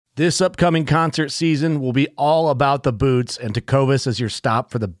This upcoming concert season will be all about the boots, and Tecovas is your stop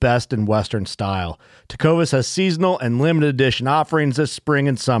for the best in Western style. Tecovas has seasonal and limited edition offerings this spring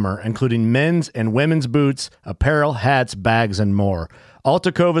and summer, including men's and women's boots, apparel, hats, bags, and more. All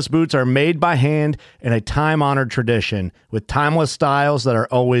Tecovas boots are made by hand in a time-honored tradition with timeless styles that are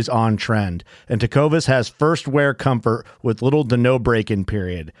always on trend. And Tecovas has first wear comfort with little to no break-in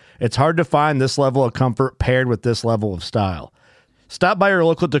period. It's hard to find this level of comfort paired with this level of style. Stop by your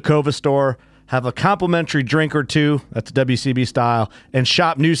local Tecovas store, have a complimentary drink or two, that's WCB style, and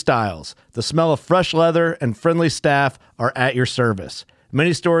shop new styles. The smell of fresh leather and friendly staff are at your service.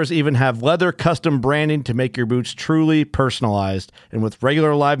 Many stores even have leather custom branding to make your boots truly personalized. And with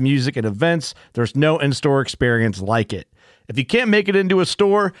regular live music and events, there's no in-store experience like it. If you can't make it into a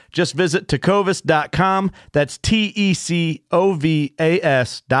store, just visit tecovas.com. That's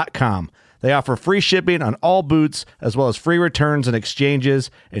TECOVAS.com. They offer free shipping on all boots, as well as free returns and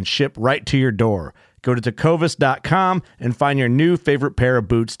exchanges, and ship right to your door. Go to tecovas.com and find your new favorite pair of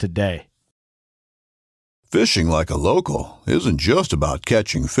boots today. Fishing like a local isn't just about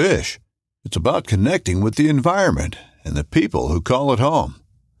catching fish. It's about connecting with the environment and the people who call it home.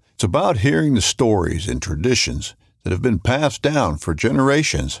 It's about hearing the stories and traditions that have been passed down for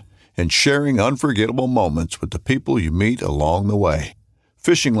generations and sharing unforgettable moments with the people you meet along the way.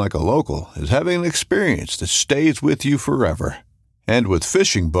 Fishing like a local is having an experience that stays with you forever. And with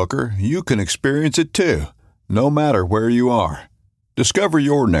Fishing Booker, you can experience it too, no matter where you are. Discover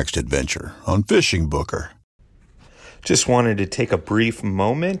your next adventure on Fishing Booker. Just wanted to take a brief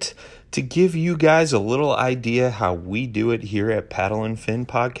moment to give you guys a little idea how we do it here at Paddle and Fin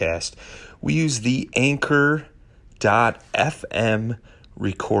Podcast. We use the Anchor.fm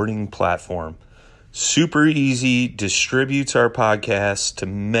recording platform. Super easy, distributes our podcast to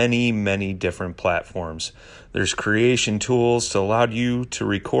many, many different platforms. There's creation tools to allow you to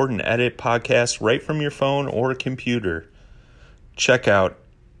record and edit podcasts right from your phone or computer. Check out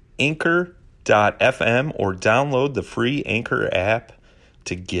Anchor.fm or download the free Anchor app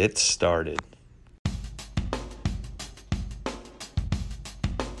to get started.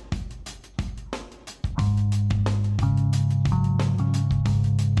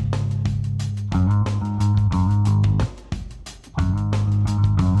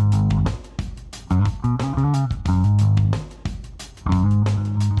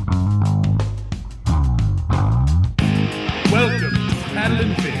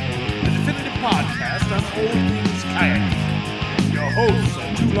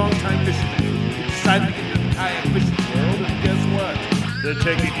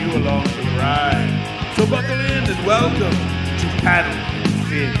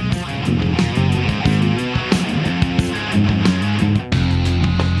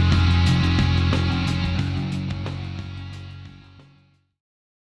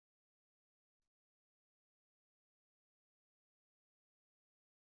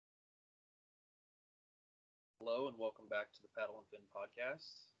 Hello and welcome back to the Paddle and Fin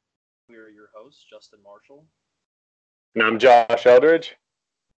Podcast. We are your hosts, Justin Marshall. And I'm Josh Eldridge.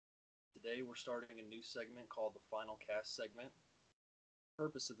 Today we're starting a new segment called the Final Cast segment. The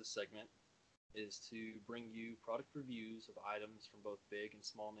purpose of this segment is to bring you product reviews of items from both big and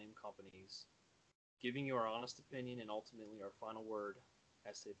small name companies, giving you our honest opinion and ultimately our final word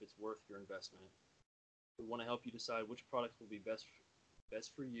as to if it's worth your investment. We want to help you decide which product will be best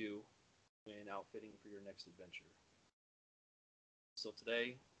for you when outfitting for your next adventure. So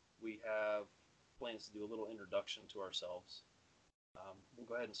today we have plans to do a little introduction to ourselves. We'll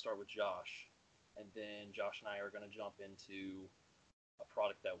go ahead and start with Josh, and then Josh and I are going to jump into a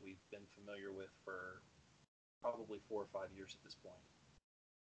product that we've been familiar with for probably 4 or 5 years at this point.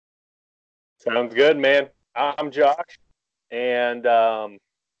 Sounds good, man. I'm Josh, and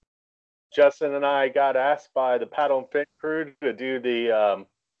Justin and I got asked by the Paddle and Fin crew to do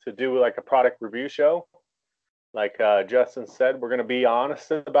like a product review show. Like Justin said, we're going to be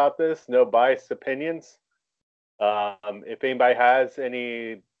honest about this, no biased opinions. If anybody has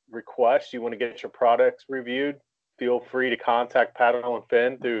any requests, you want to get your products reviewed, feel free to contact Paddle and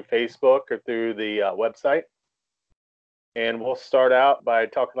Fin through Facebook or through the website. And we'll start out by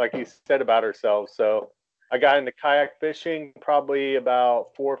talking, like he said, about ourselves. So I got into kayak fishing probably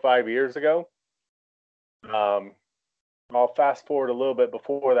about 4 or 5 years ago. I'll fast forward a little bit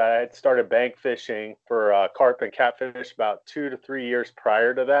before that. I had started bank fishing for carp and catfish about 2 to 3 years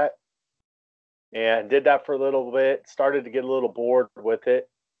prior to that. And did that for a little bit, started to get a little bored with it.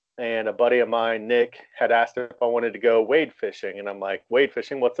 And a buddy of mine, Nick, had asked if I wanted to go wade fishing. And I'm like, wade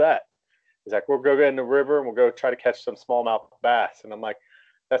fishing, what's that? He's like, we'll go get in the river and we'll go try to catch some smallmouth bass. And I'm like,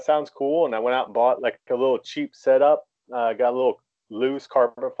 that sounds cool. And I went out and bought like a little cheap setup. Got a loose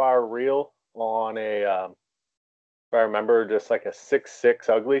carbon fiber reel on a, if I remember, just like a 6.6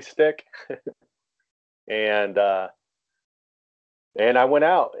 ugly stick. and I went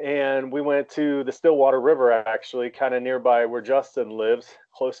out and we went to the Stillwater River, actually, kind of nearby where Justin lives,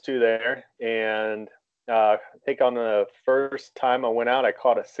 close to there. And I think on the first time I went out, I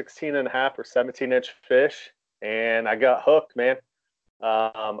caught a 16 and a half or 17-inch fish, and I got hooked, man.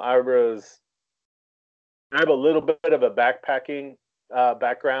 I have a little bit of a backpacking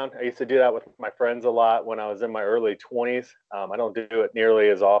background. I used to do that with my friends a lot when I was in my early 20s. I don't do it nearly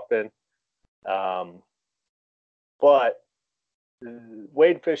as often. But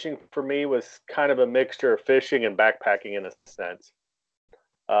wade fishing for me was kind of a mixture of fishing and backpacking in a sense.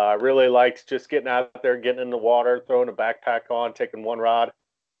 I really liked just getting out there, getting in the water, throwing a backpack on, taking one rod,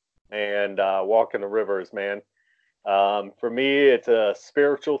 and walking the rivers, man. For me, it's a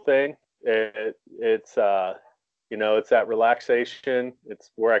spiritual thing. It's it's that relaxation.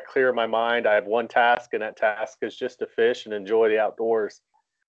 It's where I clear my mind. I have one task, and that task is just to fish and enjoy the outdoors.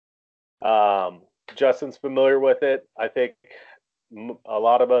 Justin's familiar with it. I think a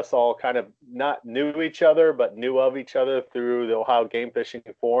lot of us all kind of not knew each other, but knew of each other through the Ohio Game Fishing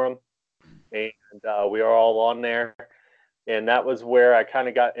Forum, and we are all on there. And that was where I kind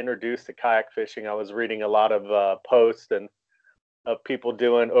of got introduced to kayak fishing. I was reading a lot of posts and of people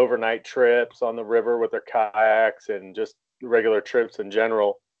doing overnight trips on the river with their kayaks and just regular trips in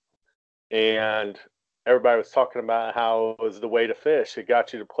general. And everybody was talking about how it was the way to fish. It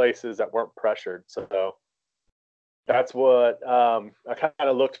got you to places that weren't pressured. So that's what I kind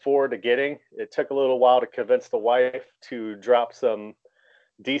of looked forward to getting. It took a little while to convince the wife to drop some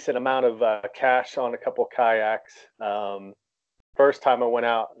decent amount of cash on a couple kayaks. First time I went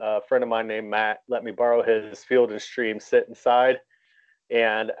out, a friend of mine named Matt let me borrow his Field and Stream sit inside.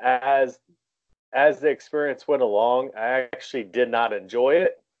 And as the experience went along, I actually did not enjoy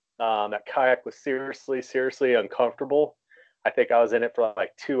it. That kayak was seriously uncomfortable. I think I was in it for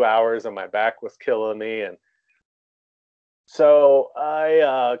like 2 hours and my back was killing me. And so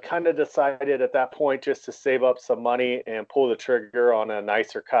I kind of decided at that point just to save up some money and pull the trigger on a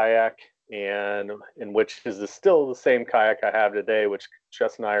nicer kayak, and in which is still the same kayak I have today, which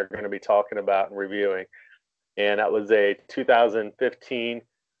Justin and I are going to be talking about and reviewing. And that was a 2015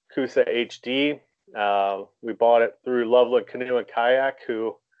 Coosa HD. We bought it through Loveland Canoe and Kayak,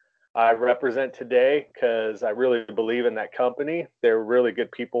 who I represent today because I really believe in that company. They're really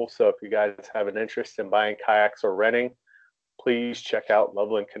good people. So if you guys have an interest in buying kayaks or renting, please check out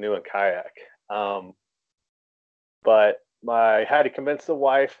Loveland Canoe and Kayak. But I had to convince the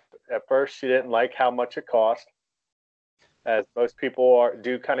wife. At first, she didn't like how much it cost, as most people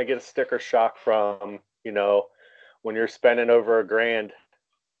do kind of get a sticker shock from, when you're spending over $1,000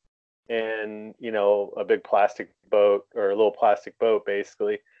 in, a big plastic boat or a little plastic boat,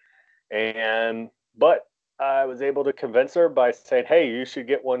 basically. But I was able to convince her by saying, hey, you should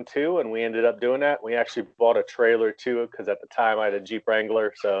get one too. And we ended up doing that. We actually bought a trailer too, because at the time I had a Jeep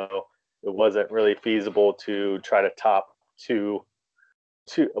Wrangler. So it wasn't really feasible to try to top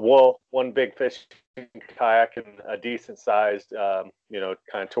one big fishing kayak and a decent sized, kind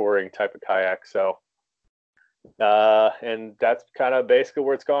of touring type of kayak. So, and that's kind of basically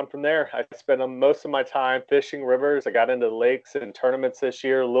where it's gone from there. I spent most of my time fishing rivers. I got into the lakes and tournaments this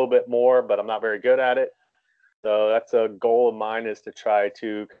year a little bit more, but I'm not very good at it. So that's a goal of mine, is to try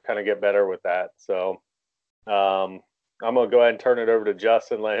to kind of get better with that. So I'm going to go ahead and turn it over to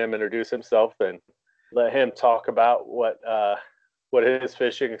Justin, let him introduce himself and let him talk about what his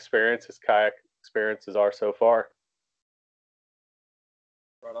fishing experience, his kayak experiences are so far.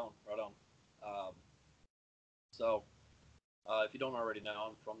 Right on. So if you don't already know,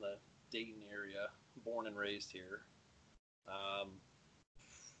 I'm from the Dayton area, born and raised here.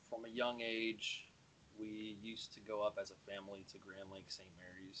 From a young age, we used to go up as a family to Grand Lake St.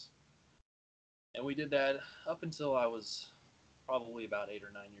 Mary's. And we did that up until I was probably about 8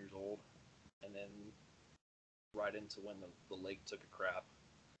 or 9 years old. And then right into when the lake took a crap.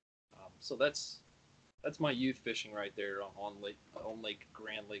 So that's my youth fishing right there on Lake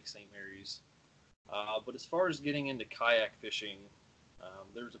Grand Lake St. Mary's. But as far as getting into kayak fishing,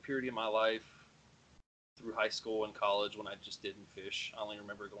 there was a period in my life through high school and college when I just didn't fish. I only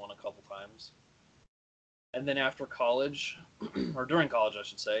remember going a couple times. And then after college, or during college, I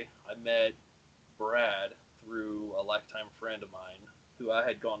should say, I met Brad through a lifetime friend of mine who I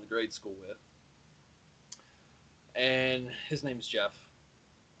had gone to grade school with. And his name's Jeff.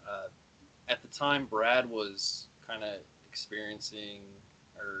 At the time, Brad was kind of experiencing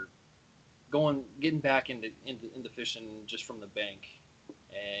or getting back into fishing just from the bank,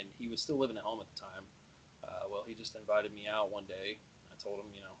 and he was still living at home at the time. Well, he just invited me out one day. I told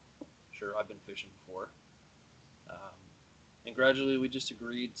him, sure, I've been fishing before. Um, and gradually we just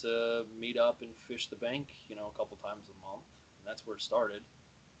agreed to meet up and fish the bank, a couple times a month. And that's where it started.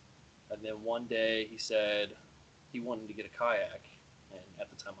 And then one day he said he wanted to get a kayak. And at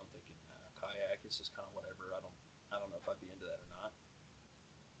the time I'm thinking, kayak is just kind of whatever. I don't know if I'd be into that or not.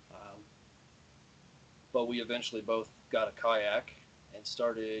 But we eventually both got a kayak and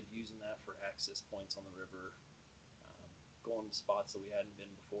started using that for access points on the river, going to spots that we hadn't been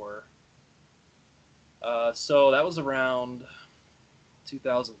before. So that was around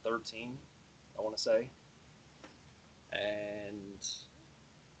 2013, I want to say. And,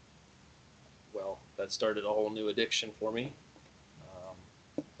 well, that started a whole new addiction for me.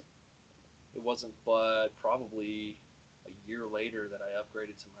 It wasn't but probably a year later that I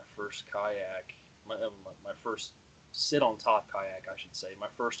upgraded to my first kayak, my first sit on top kayak, I should say. My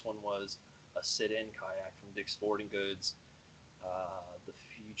first one was a sit in kayak from Dick's Sporting Goods, the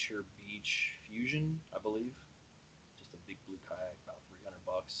Future Beach Fusion, I believe. Just a big blue kayak, about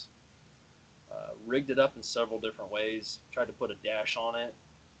 $300. Rigged it up in several different ways. Tried to put a dash on it.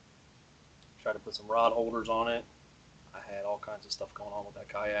 Tried to put some rod holders on it. I had all kinds of stuff going on with that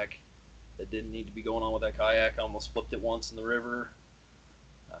kayak that didn't need to be going on with that kayak. I almost flipped it once in the river.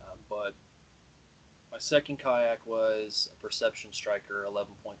 But my second kayak was a Perception Striker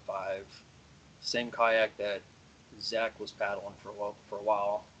 11.5. Same kayak that Zach was paddling for a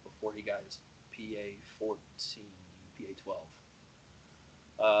while before he got his PA 14, PA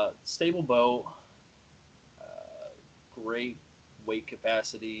 12. Stable boat, great weight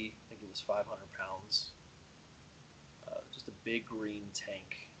capacity. I think it was 500 pounds. Just a big green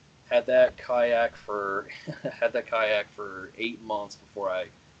tank. Had that kayak for 8 months before I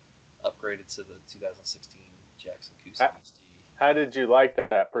upgraded to the 2016 Jackson Coosa HD. How did you like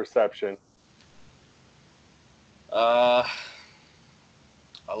that Perception? I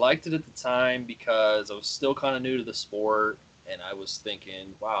liked it at the time because I was still kind of new to the sport, and I was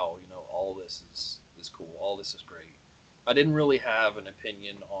thinking, wow, all this is cool. All this is great. I didn't really have an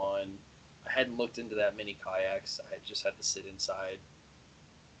opinion on. I hadn't looked into that many kayaks. I had just had to sit inside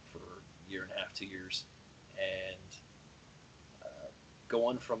for a year and a half, 2 years, and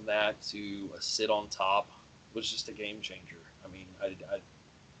going from that to a sit on top was just a game changer. I mean,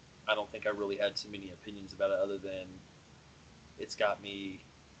 I don't think I really had too many opinions about it other than it's got me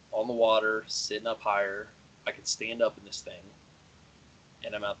on the water, sitting up higher. I could stand up in this thing,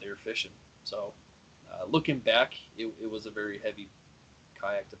 and I'm out there fishing. So, looking back, it was a very heavy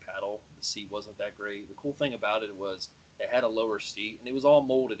kayak to paddle. The seat wasn't that great. The cool thing about it was it had a lower seat, and it was all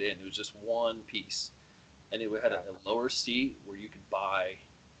molded in. It was just one piece, and it had a lower seat where you could buy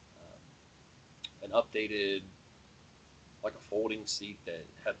an updated, like a folding seat that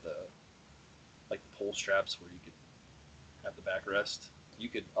had the pull straps where you could have the backrest. You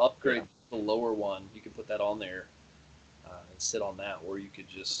could upgrade the lower one. You could put that on there and sit on that, or you could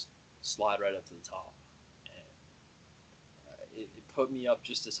just slide right up to the top. And it put me up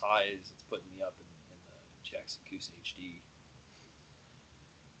just as high as it's putting me up in the Jackson Coosa HD.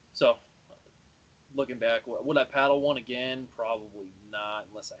 So, looking back, would I paddle one again? Probably not,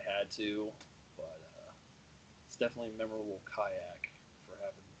 unless I had to. But it's definitely a memorable kayak for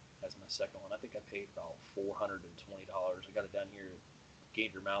having as my second one. I think I paid about $420. I got it down here at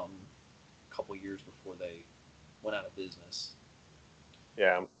Gander Mountain a couple years before they went out of business.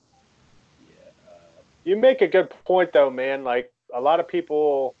 Yeah. Yeah. You make a good point, though, man. Like, a lot of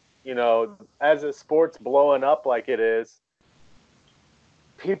people, as the sport's blowing up like it is,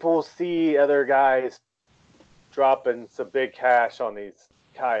 people see other guys dropping some big cash on these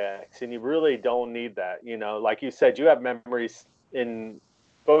kayaks, and you really don't need that. Like you said, you have memories in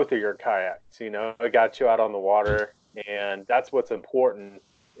both of your kayaks. It got you out on the water, and that's what's important.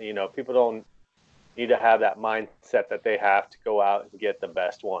 People don't need to have that mindset that they have to go out and get the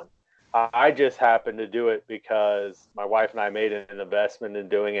best one. I just happened to do it because my wife and I made an investment in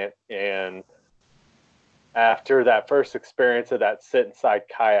doing it, and after that first experience of that sit inside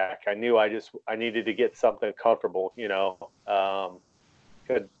kayak, I knew I needed to get something comfortable.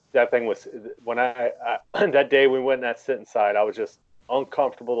 That thing was when I that day we went in that sit inside, I was just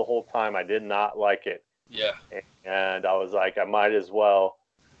uncomfortable the whole time. I did not like it. Yeah. And I was like, I might as well,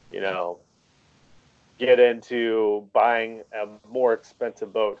 get into buying a more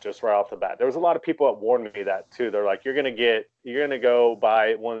expensive boat just right off the bat. There was a lot of people that warned me that too. They're like, you're gonna go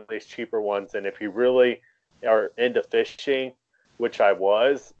buy one of these cheaper ones, and if you really are into fishing, which I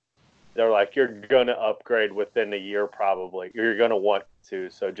was, they're like, you're gonna upgrade within a year probably. You're gonna want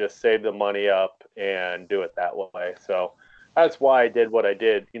to, so just save the money up and do it that way. So that's why I did what I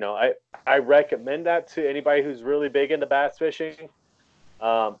did. You know, I recommend that to anybody who's really big into bass fishing,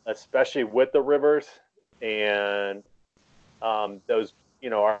 especially with the rivers and those. You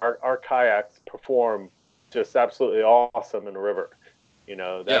know, our kayaks perform just absolutely awesome in the river. You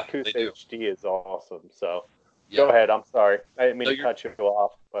know, Yeah, that Coosa they do. HD is awesome. So go Yeah. ahead. I'm sorry. I didn't mean No, to you're cut you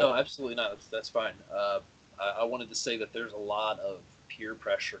off, no, but absolutely not. That's fine. I wanted to say that there's a lot of peer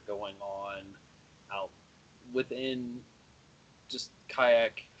pressure going on out within just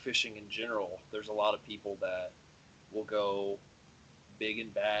kayak fishing in general. There's a lot of people that will go big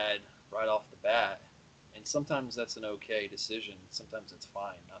and bad right off the bat, and sometimes that's an okay decision. Sometimes it's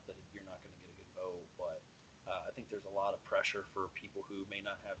fine. Not that you're not going to get a good boat, but I think there's a lot of pressure for people who may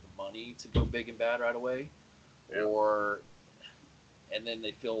not have the money to go big and bad right away, yeah, or and then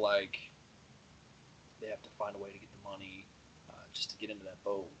they feel like they have to find a way to get the money just to get into that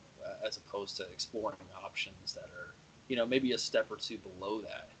boat, as opposed to exploring options that are, maybe a step or two below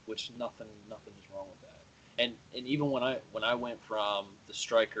that. Which nothing is wrong with that. And even when I went from the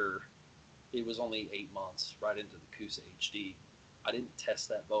Striker, it was only 8 months right into the Coosa HD. I didn't test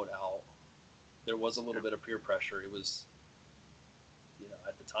that boat out. There was a little bit of peer pressure. It was,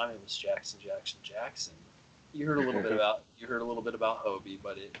 at the time it was Jackson. You heard a little bit about Hobie,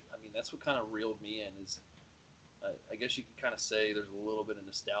 but that's what kind of reeled me in. Is I guess you could kind of say there's a little bit of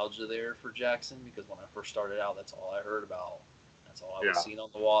nostalgia there for Jackson, because when I first started out, that's all I heard about. That's all I was yeah, seeing on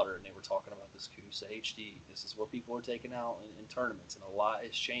the water, and they were talking about this Coosa HD. This is what people are taking out in tournaments, and a lot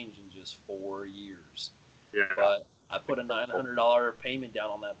has changed in just 4 years. yeah, But I put a $900 payment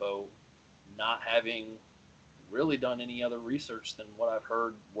down on that boat, not having really done any other research than what I've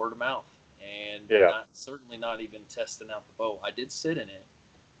heard word of mouth, and yeah, certainly not even testing out the boat. I did sit in it.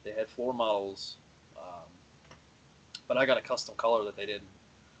 They had floor models, but I got a custom color that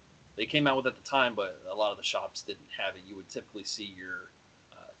they came out with at the time, but a lot of the shops didn't have it. You would typically see your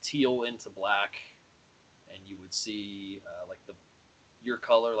teal into black, and you would see like your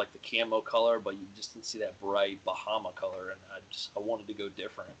color, like the camo color, but you just didn't see that bright Bahama color. And I wanted to go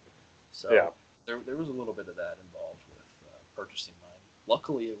different, yeah. so there was a little bit of that involved with purchasing mine.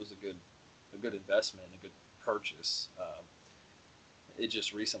 Luckily, it was a good investment and a good purchase. It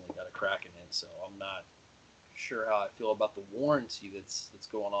just recently got a crack in it, so I'm not sure how I feel about the warranty that's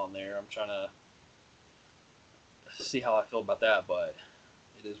going on there. I'm trying to see how I feel about that, but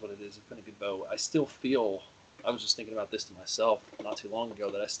it is what it is. It's been a good boat. I still feel. I was just thinking about this to myself not too long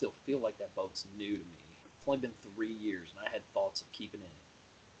ago, that I still feel like that boat's new to me. It's only been 3 years, and I had thoughts of keeping it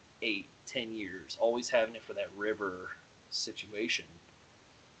 8, 10 years, always having it for that river situation.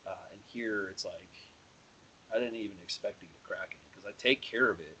 And here it's like I didn't even expect to get cracking it, because I take care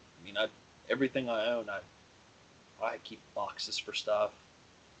of it. Everything I own, I keep boxes for stuff.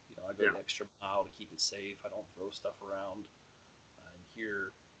 I go Yeah. the extra mile to keep it safe. I don't throw stuff around. And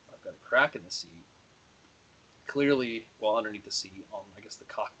here, I've got a crack in the seat. Clearly, well, underneath the seat, on I guess the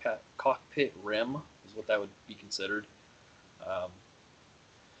cockpit rim is what that would be considered, um,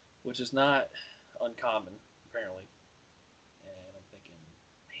 which is not uncommon apparently. And I'm thinking,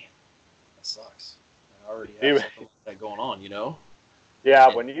 man, that sucks. I already have Dude, something like that going on. yeah,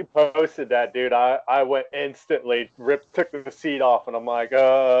 And when you posted that, dude, I went instantly, took the seat off, and I'm like,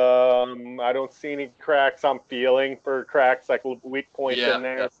 I don't see any cracks. I'm feeling for cracks, like weak points in yeah, yeah.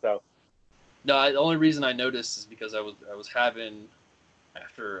 there. So, No, the only reason I noticed is because I was having,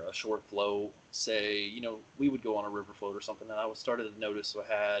 after a short flow, say, we would go on a river float or something, and I was started to notice I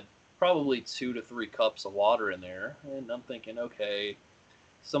had probably 2 to 3 cups of water in there, and I'm thinking, okay,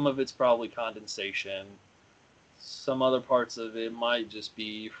 some of it's probably condensation, some other parts of it might just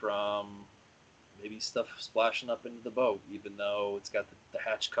be from maybe stuff splashing up into the boat, even though it's got the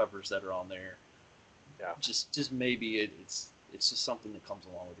hatch covers that are on there. yeah, Just maybe it's just something that comes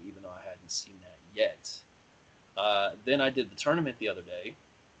along with it, even though I hadn't seen that yet. Then I did the tournament the other day,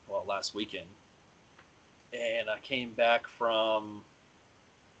 well, last weekend, and I came in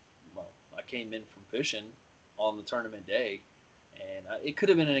from fishing on the tournament day, and it could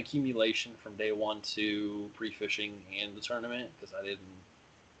have been an accumulation from day one to pre-fishing and the tournament, because I didn't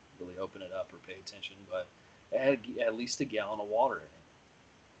really open it up or pay attention, but it had at least a gallon of water in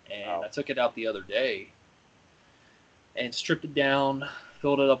it. And wow, I took it out the other day and stripped it down,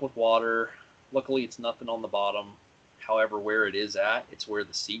 filled it up with water. Luckily, it's nothing on the bottom. However, where it is at, it's where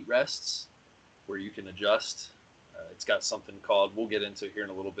the seat rests, where you can adjust. It's got something called, we'll get into here in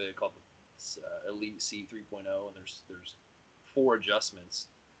a little bit, called the Elite Seat 3.0, and there's 4 adjustments: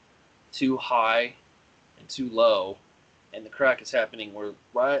 too high and too low, and the crack is happening where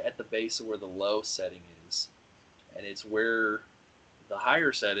right at the base of where the low setting is, and it's where the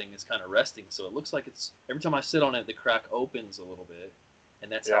higher setting is kind of resting, so it looks like it's every time I sit on it, the crack opens a little bit, and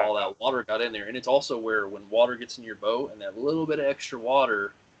that's how all that water got in there. And it's also where when water gets in your boat and that little bit of extra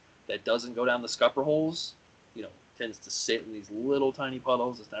water that doesn't go down the scupper holes, tends to sit in these little tiny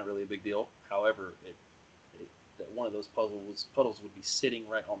puddles. It's not really a big deal. However, that one of those puddles would be sitting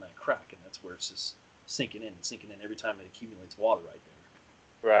right on that crack, and that's where it's just sinking in every time it accumulates water right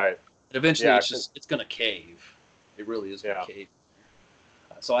there. Right. And eventually, it's going to cave. It really is going to cave.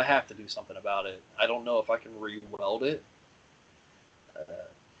 So I have to do something about it. I don't know if I can re-weld it.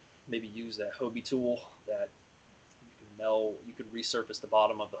 Maybe use that Hobie tool that you can resurface the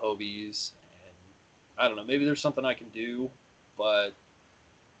bottom of the Hobies, and I don't know. Maybe there's something I can do, but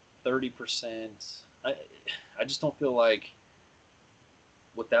 30%. I just don't feel like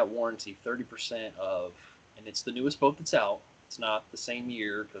with that warranty, 30% of, and it's the newest boat that's out. It's not the same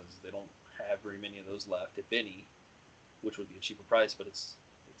year because they don't have very many of those left, if any, which would be a cheaper price. But it's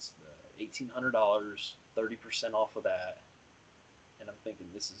 $1,800, 30% off of that, and I'm thinking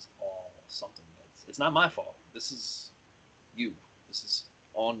this is all something it's not my fault. This is you. This is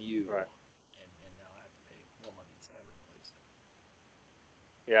on you. Right. And now I have to pay more money to have it replaced.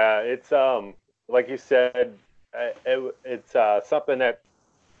 Yeah, it's like you said, it's something that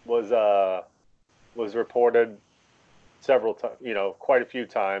was reported several times, quite a few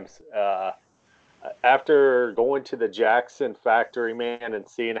times. After going to the Jackson factory, man, and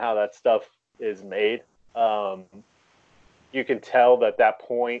seeing how that stuff is made, you can tell that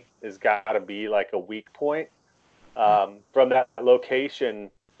point has got to be like a weak point. From that location,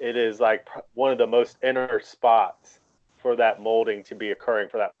 it is like one of the most inner spots for that molding to be occurring,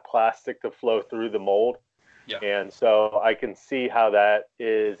 for that plastic to flow through the mold. Yeah. And so I can see how that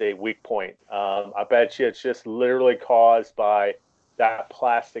is a weak point. I bet you it's just literally caused by that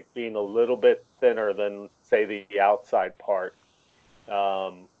plastic being a little bit thinner than, say, the outside part.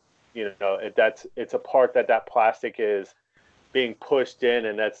 It's a part that plastic is being pushed in,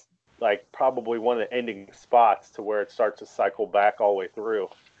 and that's like probably one of the ending spots to where it starts to cycle back all the way through.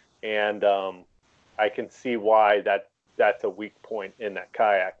 And I can see why that's a weak point in that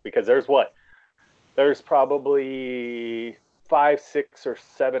kayak, because there's probably 5, 6, or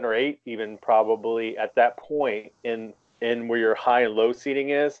 7 or 8 even probably at that point in where your high and low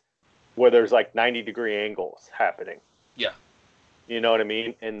seating is, where there's like 90-degree angles happening. Yeah. You know what I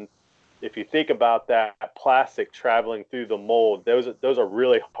mean? And if you think about that plastic traveling through the mold, those are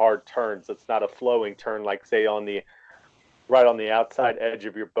really hard turns. It's not a flowing turn like, say, right on the outside edge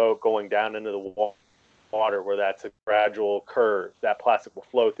of your boat going down into the water, where that's a gradual curve. That plastic will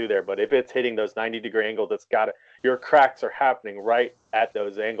flow through there. But if it's hitting those 90-degree angles, your cracks are happening right at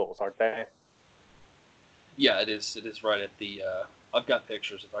those angles, aren't they? Yeah, it is. It is right at the. I've got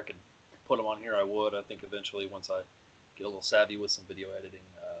pictures. If I could put them on here, I would. I think eventually, once I get a little savvy with some video editing,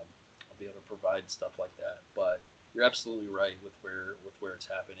 I'll be able to provide stuff like that. But you're absolutely right with where it's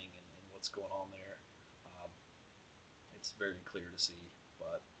happening and what's going on there. It's very clear to see.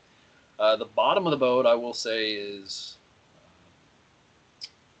 But the bottom of the boat, I will say, is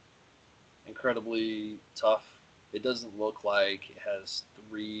incredibly tough. It doesn't look like it has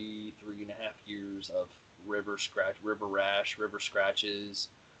 3.5 years of river rash, river scratches.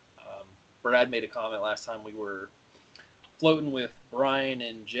 Brad made a comment last time we were floating with Brian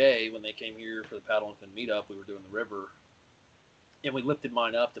and Jay when they came here for the Paddle and Fin meetup. We were doing the river, and we lifted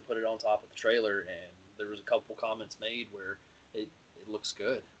mine up to put it on top of the trailer, and there was a couple comments made where it looks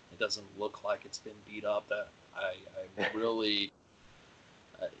good. It doesn't look like it's been beat up. That I'm really,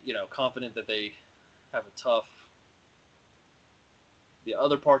 confident that they have a tough. The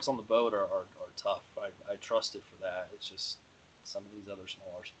other parts on the boat are tough. I trust it for that. It's just some of these other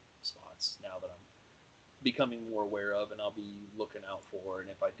smaller spots now that I'm becoming more aware of, and I'll be looking out for. And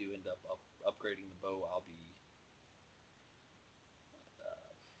if I do end up upgrading the boat, I'll be,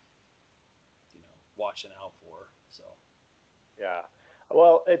 watching out for. So. Yeah.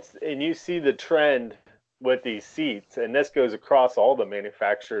 Well, and you see the trend with these seats, and this goes across all the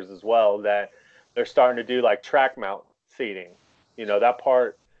manufacturers as well, that they're starting to do like track mount seating. That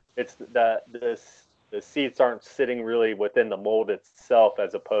part, it's the seats aren't sitting really within the mold itself,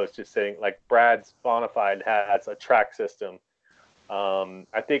 as opposed to sitting like Brad's Bonafide has a track system. I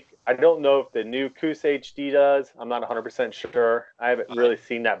don't know if the new Coosa HD does. I'm not 100% sure. I haven't really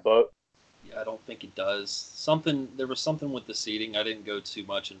seen that boat. Yeah, I don't think it does. There was something with the seating. I didn't go too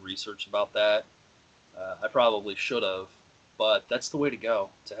much in research about that. I probably should have, but that's the way to go,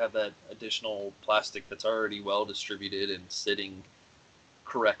 to have that additional plastic that's already well distributed and sitting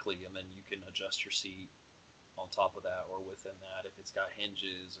correctly, and then you can adjust your seat on top of that or within that if it's got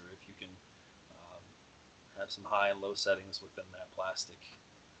hinges, or if you can have some high and low settings within that plastic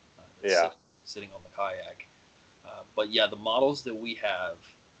that's Yeah. sitting on the kayak. But yeah, the models that we have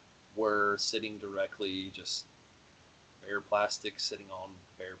were sitting directly just bare plastic sitting on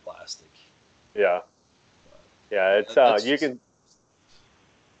bare plastic. Yeah. Yeah. It's you That's can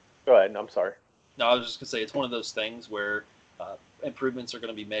go ahead. I'm sorry. No, I was just gonna say it's one of those things where improvements are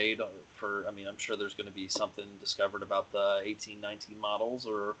going to be made for. I mean, I'm sure there's going to be something discovered about the 1819 models,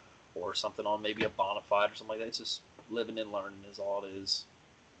 or something on maybe a Bonafide or something like that. It's just living and learning is all it is.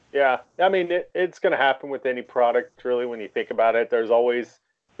 Yeah, I mean it's going to happen with any product really when you think about it. There's always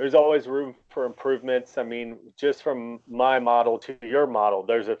room for improvements. I mean, just from my model to your model,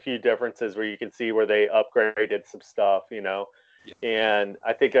 there's a few differences where you can see where they upgraded some stuff, Yeah. And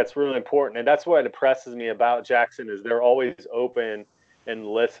I think that's really important. And that's what impresses me about Jackson is they're always open and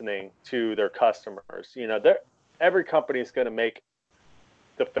listening to their customers. Every company is going to make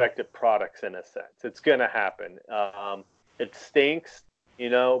defective products in a sense. It's going to happen. It stinks,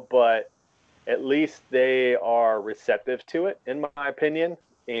 but at least they are receptive to it, in my opinion.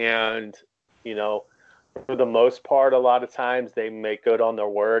 And, you know, for the most part, a lot of times they make good on their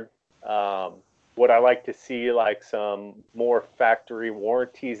word. Would I like to see like some more factory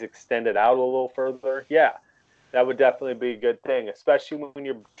warranties extended out a little further? Yeah, that would definitely be a good thing, especially when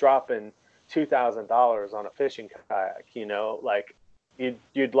you're dropping $2,000 on a fishing kayak. Like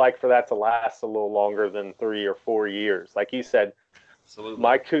you'd like for that to last a little longer than 3 or 4 years. Like you said, Absolutely.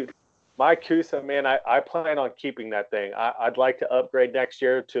 my Kusa, man, I plan on keeping that thing. I'd like to upgrade next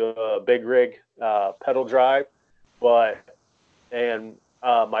year to a big rig pedal drive, and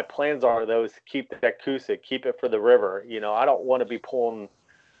my plans are those keep that Kusa, keep it for the river. I don't want to be pulling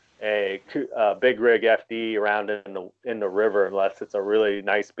a big rig FD around in the river unless it's a really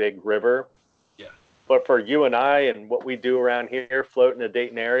nice big river. Yeah. But for you and I and what we do around here, floating the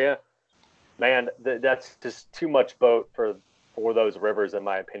Dayton area, man, that's just too much boat for those rivers, in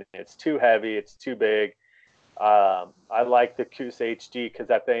my opinion. It's too heavy. It's too big. I like the Coosa HD because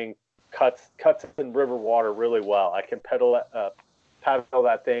that thing cuts in river water really well. I can paddle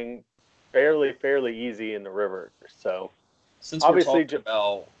that thing fairly easy in the river. So Since we're obviously, talking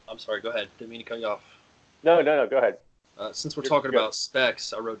about, I'm sorry, go ahead. Didn't mean to cut you off. no, go ahead. Since we're You're talking good. about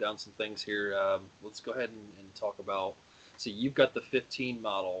specs, I wrote down some things here. Let's go ahead and talk about. So you've got the 15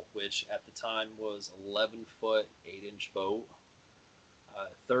 model, which at the time was 11 foot 8-inch boat,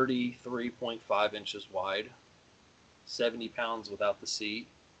 33.5 inches wide, 70 pounds without the seat,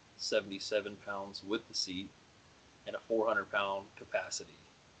 77 pounds with the seat, and a 400-pound capacity.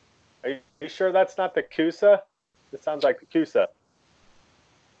 Are you sure that's not the Coosa? It sounds like the Coosa.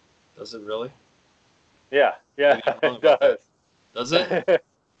 Does it really? Yeah, Maybe I'm wrong it about that. does. Does it?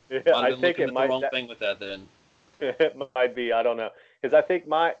 Yeah, Might I have been think looking it at the might. wrong thing with that then. It might be. I don't know because I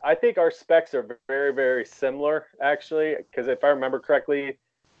think our specs are very similar actually. Because if I remember correctly,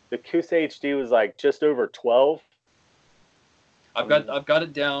 the Coosa HD was like just over 12. I've got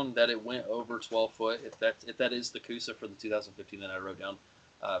it down that it went over 12 foot. If that is the Coosa for the 2015 that I wrote down,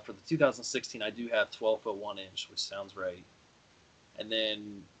 for the 2016 I do have 12 foot 1 inch, which sounds right, and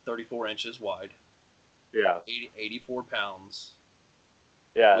then 34 inches wide, Yeah, 84 pounds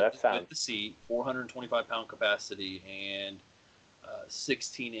yeah, with that with sounds. the seat, 425-pound capacity, and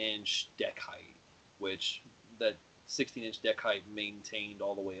 16-inch deck height, which that 16-inch deck height maintained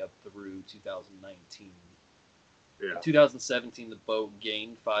all the way up through 2019. In Yeah, 2017, the boat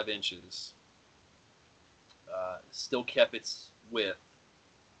gained 5 inches, still kept its width,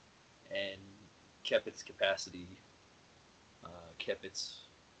 and kept its capacity, kept its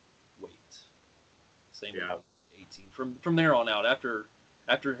weight. Same yeah. with 18. From there on out, after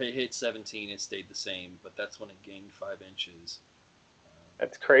it hit 17, it stayed the same, but that's when it gained 5 inches.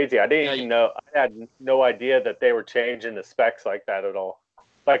 That's crazy. I Yeah, didn't even know. I had no idea that they were changing the specs like that at all.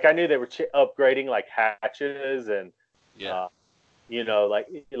 Like I knew they were upgrading like hatches and yeah. uh,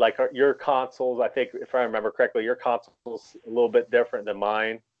 like your consoles. I think if I remember correctly, your console's a little bit different than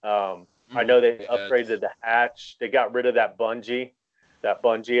mine. I Mm-hmm. know they Yeah, upgraded the hatch. They got rid of that bungee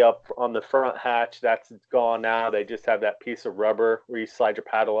up on the front hatch. That's gone now. They just have that piece of rubber where you slide your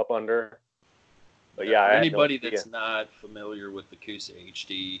paddle up under. But yeah. yeah, For I had no anybody idea. that's not familiar with the Coosa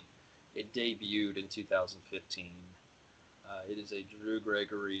HD, it debuted in 2015. It is a Drew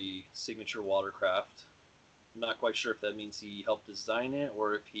Gregory signature watercraft. I'm not quite sure if that means he helped design it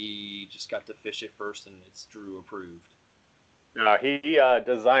or if he just got to fish it first and it's Drew approved. No, he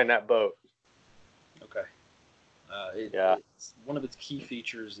designed that boat. Okay. Yeah, It's one of its key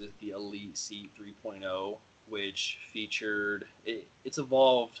features is the Elite Seat 3.0, which it's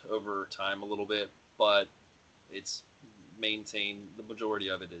evolved over time a little bit, but it's maintained, the majority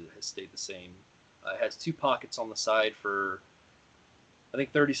of it has stayed the same. It has 2 pockets on the side for, I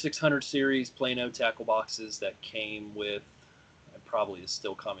think, 3600 series Plano tackle boxes that came with, and probably is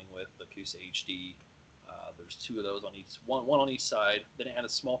still coming with, the Coosa HD. There's 2 of those on each, one on each side. Then it had a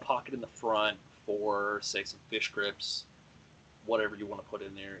small pocket in the front for, say, some fish grips, whatever you want to put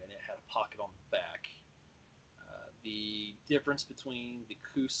in there, and it had a pocket on the back. The difference between the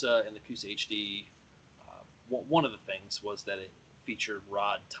Coosa and the Coosa HD, one of the things was that it featured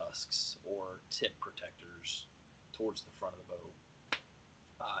rod tusks or tip protectors towards the front of the boat.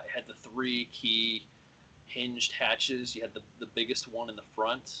 It had the 3 key hinged hatches. You had the biggest one in the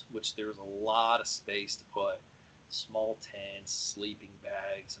front, which there was a lot of space to put small tents, sleeping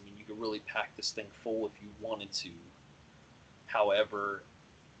bags. I mean, you could really pack this thing full if you wanted to. However,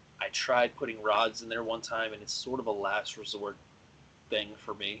 I tried putting rods in there one time, and it's sort of a last resort thing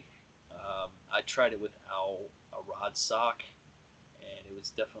for me. I tried it without a rod sock, and it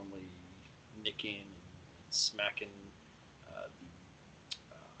was definitely nicking and smacking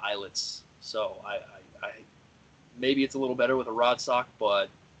the eyelets. So I maybe it's a little better with a rod sock, and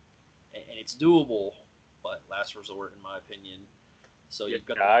it's doable, but last resort in my opinion. So you've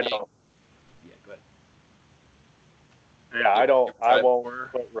got I the big, don't. yeah, go ahead. Yeah, I don't. I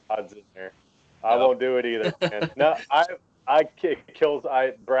won't put rods in there. I won't do it either, man. No, I kills.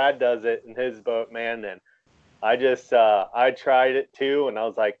 Brad does it in his boat, man, and I just I tried it too, and I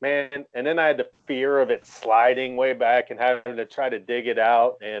was like, man, and then I had the fear of it sliding way back and having to try to dig it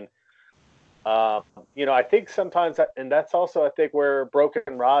out, and I think sometimes, and that's also I think where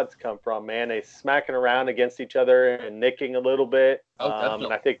broken rods come from, man. They smacking around against each other and nicking a little bit, Definitely.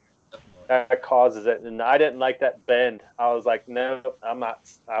 and I think that causes it. And I didn't like that bend. I was like, no, I'm not.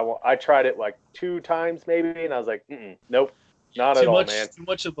 I tried it like 2 times maybe, and I was like, nope, not at all, man. Too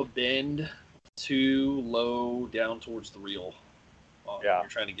much of a bend, too low down towards the reel. When you're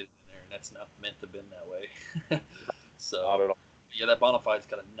trying to get in there, and that's not meant to bend that way. So, not at all. Yeah, that Bonafide's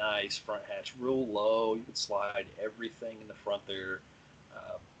got a nice front hatch, real low. You can slide everything in the front there.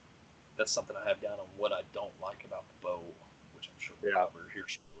 That's something I have down on what I don't like about the boat, which I'm sure we'll cover here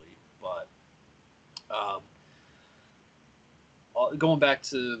shortly. But going back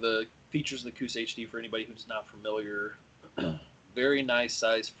to the features of the Coosa HD for anybody who's not familiar, very nice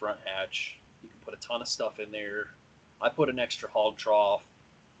size front hatch. You can put a ton of stuff in there. I put an extra hog trough.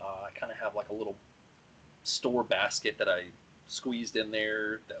 I kind of have like a little store basket that I squeezed in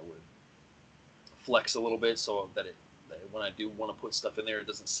there that would flex a little bit so that when I do want to put stuff in there, it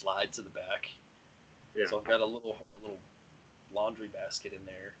doesn't slide to the back. Yeah. So I've got a little laundry basket in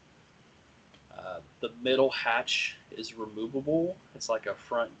there. The middle hatch is removable. It's like a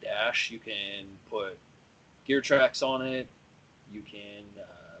front dash. You can put gear tracks on it. You can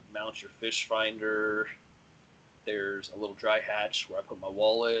mount your fish finder. There's a little dry hatch where I put my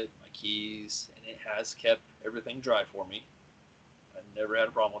wallet, my keys, and it has kept everything dry for me. I've never had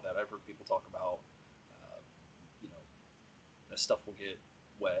a problem with that. I've heard people talk about, that stuff will get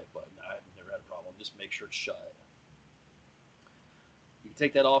wet, but I've never had a problem. Just make sure it's shut. You can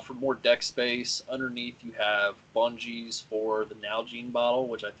take that off for more deck space. Underneath, you have bungees for the Nalgene bottle,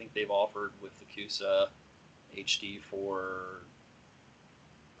 which I think they've offered with the Coosa HD for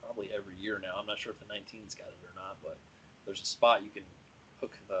probably every year now. I'm not sure if the 19's got it or not, but there's a spot you can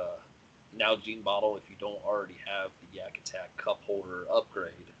hook the Nalgene bottle if you don't already have the Yak Attack cup holder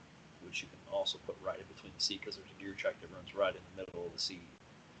upgrade, which you can also put right in between the seat because there's a gear track that runs right in the middle of the seat.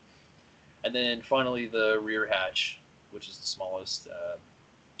 And then finally the rear hatch, which is the smallest.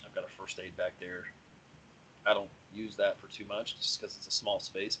 I've got a first aid back there. I don't use that for too much just because it's a small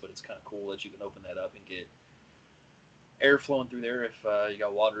space, but it's kind of cool that you can open that up and get air flowing through there if you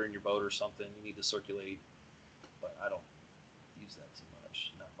got water in your boat or something you need to circulate. But I don't use that too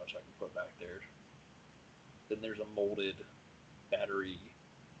much. Not much I can put back there. Then there's a molded battery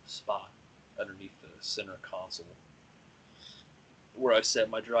spot underneath the center console where I set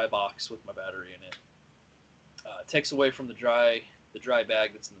my dry box with my battery in it. It takes away from the dry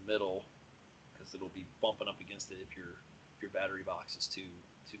bag that's in the middle because it'll be bumping up against it if your battery box is too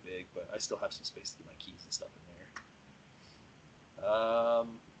big. But I still have some space to get my keys and stuff in there.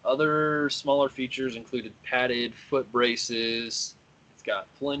 Other smaller features included padded foot braces. It's got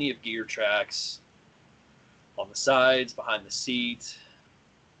plenty of gear tracks on the sides, behind the seat.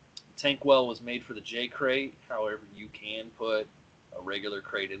 The tank well was made for the J crate. However, you can put a regular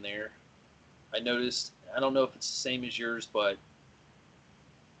crate in there. I noticed, I don't know if it's the same as yours, but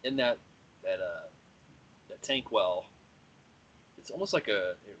in that tank well, it's almost like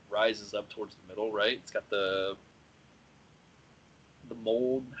it rises up towards the middle, right? It's got the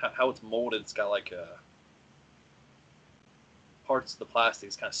mold, how it's molded. It's got like a parts of the plastic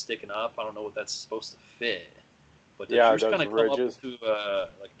is kind of sticking up. I don't know what that's supposed to fit. But does Yeah, yours those kind of come up ridges. to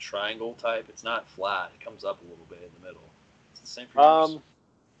like a triangle type? It's not flat. It comes up a little bit in the middle. It's the same for yours?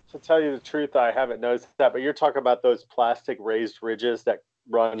 To tell you the truth, I haven't noticed that, but you're talking about those plastic raised ridges that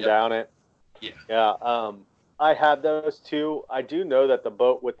run Yep. down it. Yeah. Yeah. I have those too. I do know that the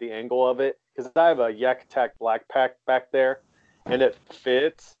boat with the angle of it, because I have a Yakutak Black Pack back there, and it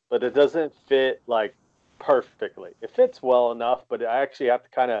fits, but it doesn't fit like perfectly. It fits well enough, but I actually have to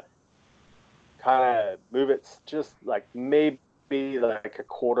kind of move it just like maybe like a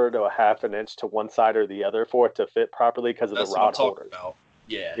quarter to a half an inch to one side or the other for it to fit properly because of the That's what I'm rod talking holders. about.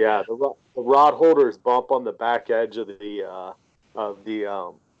 Yeah. Yeah, the rod holders bump on the back edge of of the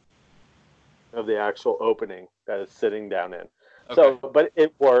um of the actual opening that it's sitting down in. Okay. So, but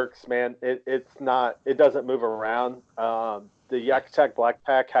it works, man. It doesn't move around. The Yakutak Black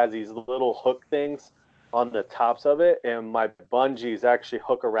Pack has these little hook things on the tops of it, and my bungees actually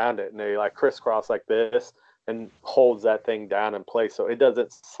hook around it, and they like crisscross like this, and holds that thing down in place, so it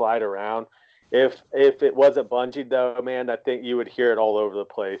doesn't slide around. If it wasn't bungeed though, man, I think you would hear it all over the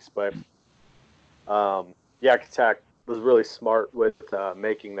place. But Yakutak was really smart with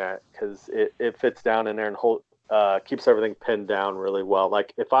making that because it fits down in there and keeps everything pinned down really well.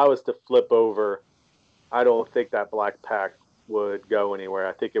 Like if I was to flip over, I don't think that Black Pack would go anywhere.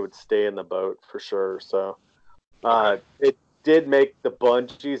 I think it would stay in the boat for sure. So it did make the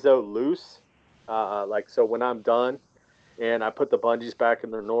bungees though loose. Like so when I'm done and I put the bungees back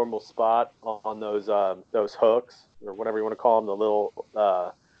in their normal spot on those hooks or whatever you want to call them, the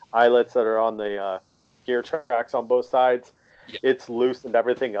little eyelets that are on the gear tracks on both sides. Yeah. It's loosened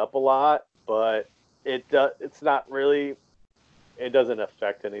everything up a lot, but it's not really. It doesn't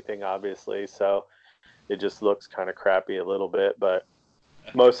affect anything, obviously. So it just looks kind of crappy a little bit, but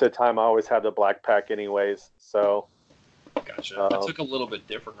most of the time I always have the Black Pack anyways. So Gotcha. I took a little bit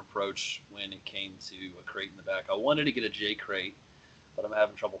different approach when it came to a crate in the back. I wanted to get a J crate, but I'm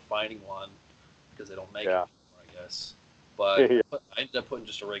having trouble finding one because they don't make it anymore, I guess. But yeah. I ended up putting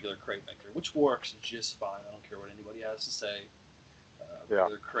just a regular crate back there, which works just fine. I don't care what anybody has to say.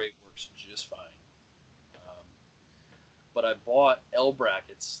 Regular crate works just fine. But I bought L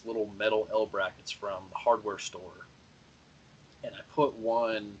brackets, little metal L brackets from the hardware store, and I put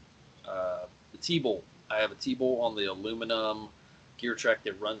one, the T-bolt. I have a T-bolt on the aluminum gear track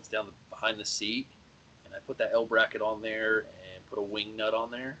that runs down behind the seat, and I put that L bracket on there and put a wing nut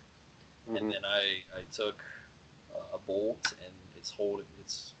on there, and then I took a bolt and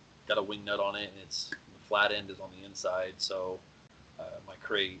it's got a wing nut on it, and the flat end is on the inside, so my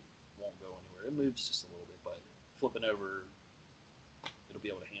crate won't go anywhere. It moves just a little bit, but flipping over, it'll be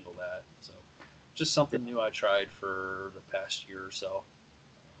able to handle that. So just something new I tried for the past year or so.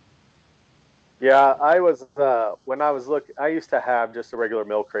 Yeah, I was when I was looking. I used to have just a regular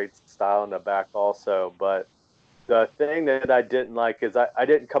milk crate style in the back also, but the thing that I didn't like is I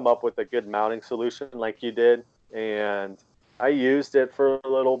didn't come up with a good mounting solution like you did, and I used it for a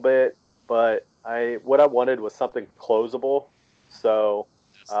little bit, but what I wanted was something closable. So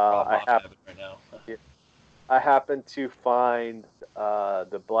That's the problem I I'm have having right now. I happened to find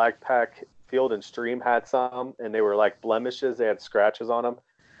the Black Pack Field and Stream had some, and they were like blemishes. They had scratches on them.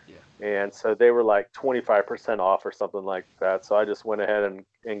 Yeah. And so they were like 25% off or something like that. So I just went ahead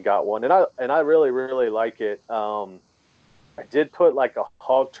and got one. And I really, really like it. I did put like a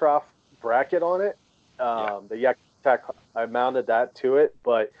hog trough bracket on it. The Yak Tech, I mounted that to it,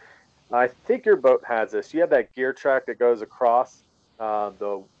 but I think your boat has this. You have that gear track that goes across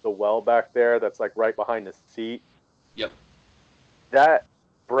the well back there that's like right behind the seat. Yep. That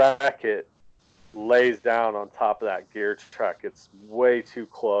bracket lays down on top of that gear track. It's way too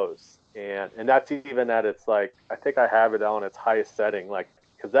close, and that's even at its like I think I have it on its highest setting, like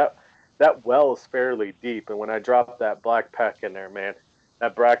because that well is fairly deep, and when I drop that Black Pack in there, man,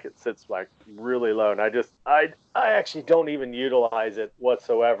 that bracket sits like really low, and I actually don't even utilize it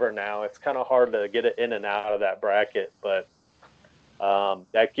whatsoever now. It's kind of hard to get it in and out of that bracket, but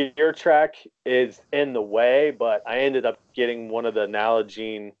that gear track is in the way, but I ended up getting one of the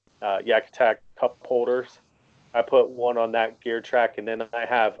Nalgene Yakutak cup holders. I put one on that gear track, and then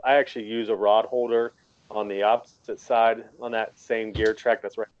I actually use a rod holder on the opposite side on that same gear track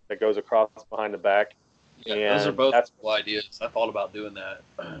that goes across behind the back. Yeah, those are And both that's cool ideas. I thought about doing that.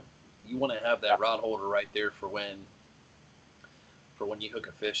 You want to have that rod holder right there for when you hook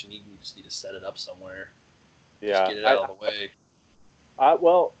a fish and you just need to set it up somewhere. Just get it out of the way.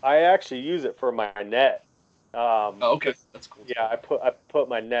 I actually use it for my net. Okay, that's cool. Yeah, I put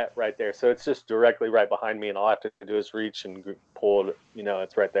my net right there, so it's just directly right behind me, and all I have to do is reach and pull it.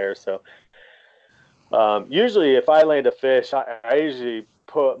 It's right there. So Usually, if I land a fish, I usually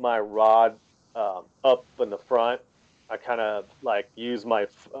put my rod up in the front. I kind of like use my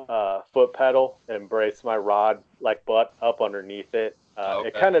foot pedal and brace my rod like butt up underneath it. It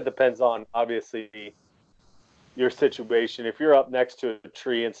Okay. kind of depends on obviously your situation. If you're up next to a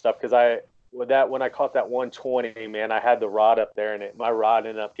tree and stuff, because when I caught that 120, man, I had the rod up there and my rod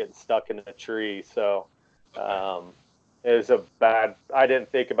ended up getting stuck in a tree. So Okay. um, it was a bad. I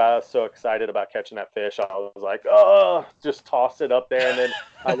didn't think about it. I was so excited about catching that fish. I was like, oh, just toss it up there, and then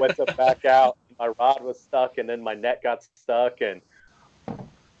I went to back out. My rod was stuck, and then my net got stuck. And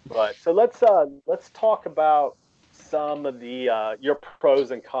but so let's talk about some of the your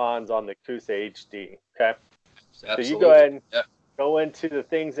pros and cons on the Kusa HD. Okay. So you go Absolutely. ahead and Yeah. go into the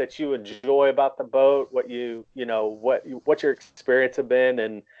things that you enjoy about the boat, what what your experience have been,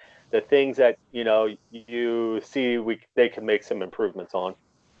 and the things that you see they can make some improvements on.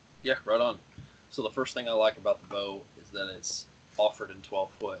 Yeah. Right on. So the first thing I like about the boat is that it's offered in 12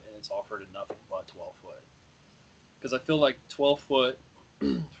 foot, and it's offered in nothing but 12 foot. Because I feel like 12 foot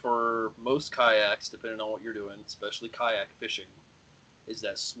for most kayaks, depending on what you're doing, especially kayak fishing, is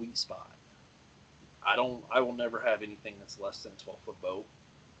that sweet spot. I will never have anything that's less than a 12-foot boat,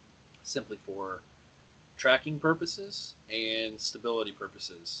 simply for tracking purposes and stability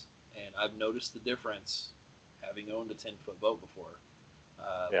purposes. And I've noticed the difference having owned a 10-foot boat before.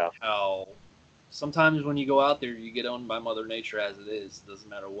 Yeah, How sometimes when you go out there, you get owned by Mother Nature as it is. It doesn't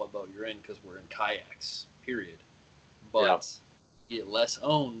matter what boat you're in because we're in kayaks, period. yeah, But you get less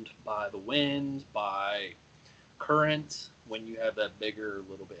owned by the wind, by current when you have that bigger,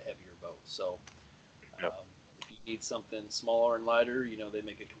 little bit heavier boat. So yeah, if you need something smaller and lighter, they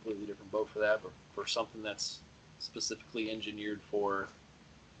make a completely different boat for that. But for something that's specifically engineered for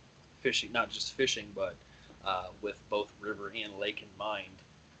fishing, not just fishing, but with both river and lake in mind,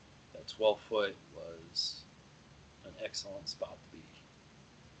 that 12 foot was an excellent spot to be.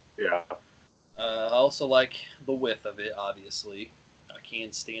 yeah, I also like the width of it, obviously. I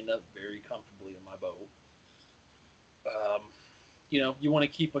can stand up very comfortably in my boat. Um, you want to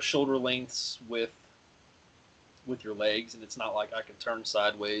keep a shoulder lengths with your legs, and it's not like I can turn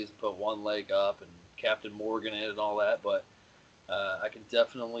sideways and put one leg up and Captain Morgan in it and all that, but I can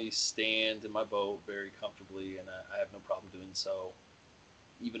definitely stand in my boat very comfortably, and I have no problem doing so,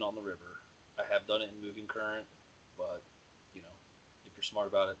 even on the river. I have done it in moving current, but you know, if you're smart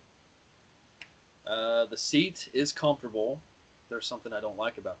about it. The seat is comfortable. There's something I don't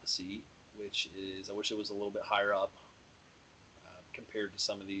like about the seat, which is I wish it was a little bit higher up compared to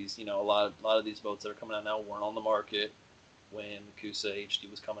some of these. A lot of these boats that are coming out now weren't on the market when Kusa HD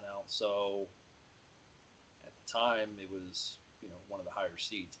was coming out. So at the time, it was one of the higher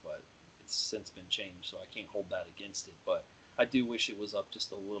seats, but it's since been changed, so I can't hold that against it. But I do wish it was up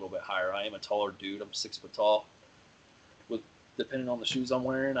just a little bit higher. I am a taller dude. I'm 6 foot tall. With depending on the shoes I'm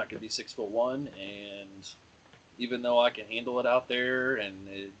wearing, I could be 6'1", and even though I can handle it out there and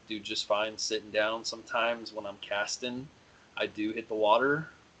it do just fine sitting down, sometimes when I'm casting, I do hit the water.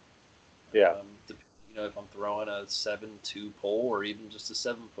 yeah, If I'm throwing a 7-2 pole or even just a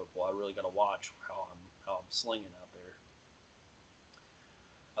 7-foot pole, I really got to watch how I'm slinging out there.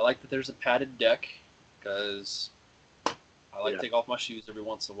 I like that there's a padded deck because I like yeah, to take off my shoes every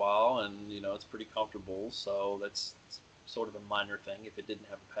once in a while, and it's pretty comfortable. So that's sort of a minor thing if it didn't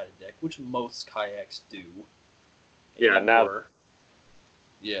have a padded deck, which most kayaks do yeah. Now anymore.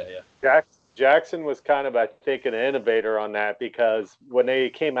 Yeah, yeah, Jackson was kind of, I think, an innovator on that because when they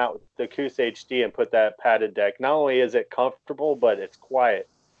came out with the Coos HD and put that padded deck, not only is it comfortable, but it's quiet.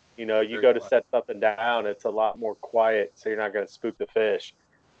 You very go to quiet. set something down, it's a lot more quiet, so you're not going to spook the fish.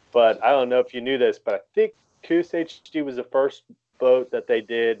 But I don't know if you knew this, but I think Coos HD was the first boat that they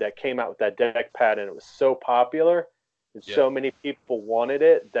did that came out with that deck pad, and it was so popular and Yeah. so many people wanted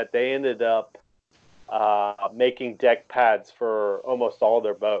it that they ended up making deck pads for almost all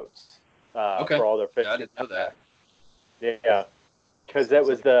their boats, Okay. for all their Yeah, I fishing didn't know that. kayaks. Yeah, because that Sounds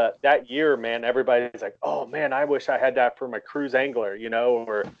was like that year, man. Everybody's like, "Oh man, I wish I had that for my cruise angler,"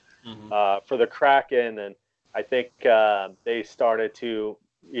 or hmm for the Kraken. And I think they started to,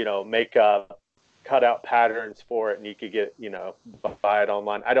 make cutout patterns for it, and you could buy it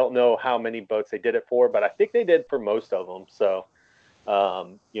online. I don't know how many boats they did it for, but I think they did for most of them. So,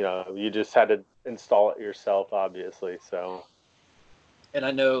 you just had to install it yourself, obviously. So, And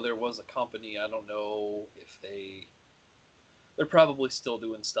I know there was a company. I don't know if they're probably still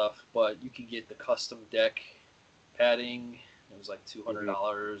doing stuff, but you can get the custom deck padding. It was like mhm.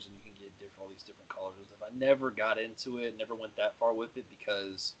 $200, and you can get all these different colors. If I never got into it, never went that far with it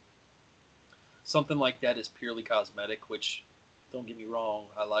because something like that is purely cosmetic. Which, don't get me wrong,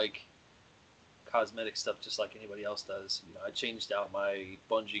 I like cosmetic stuff just like anybody else does. You know, I changed out my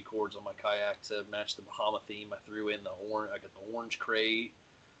bungee cords on my kayak to match the Bahama theme. I threw in the orange. I got the orange crate,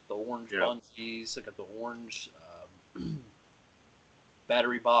 the orange bungees. I got the orange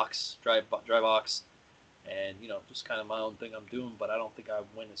battery box, dry box, and you know, just kind of my own thing I'm doing. But I don't think I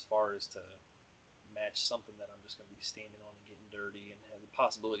went as far as to match something that I'm just going to be standing on and getting dirty and have the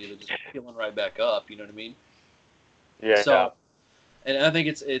possibility of it just peeling right back up. You know what I mean? Yeah. So, and I think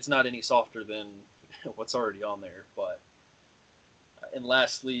it's not any softer than what's already on there. But and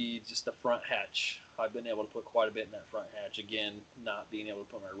lastly, just the front hatch. I've been able to put quite a bit in that front hatch. Again, not being able to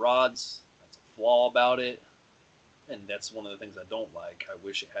put my rods. That's a flaw about it. And that's one of the things I don't like. I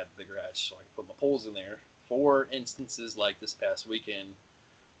wish it had a bigger hatch so I could put my poles in there. For instances like this past weekend,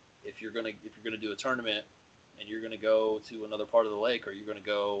 if you're gonna do a tournament and you're gonna go to another part of the lake, or you're gonna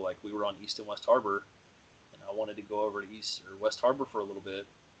go, like we were on East and West Harbor, and I wanted to go over to East or West Harbor for a little bit,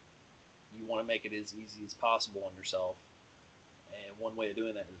 you want to make it as easy as possible on yourself. And one way of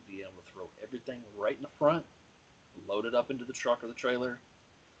doing that is being able to throw everything right in the front, load it up into the truck or the trailer,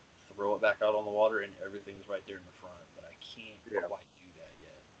 throw it back out on the water, and everything's right there in the front. But I can't quite do that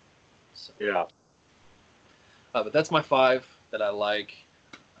yet. So, Yeah. But that's my 5 that I like.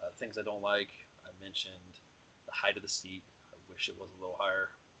 Things I don't like, I mentioned the height of the seat. I wish it was a little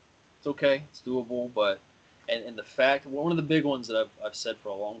higher. It's okay, it's doable, but and the fact, one of the big ones that I've said for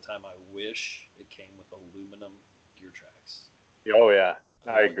a long time, I wish it came with aluminum gear tracks. Oh yeah,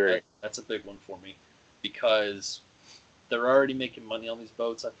 I agree. That's a big one for me, because they're already making money on these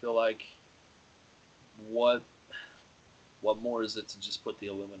boats. I feel like what more is it to just put the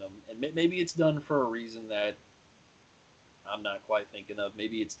aluminum? And maybe it's done for a reason that I'm not quite thinking of.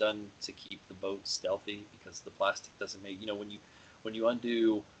 Maybe it's done to keep the boat stealthy, because the plastic doesn't make, you know, when you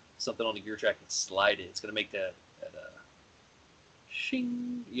undo something on the gear track and slide it, it's going to make that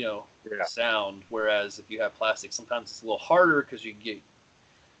shing, you know, sound. Whereas if you have plastic, sometimes it's a little harder because you get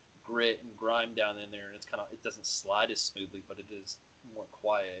grit and grime down in there, and it doesn't slide as smoothly, but it is more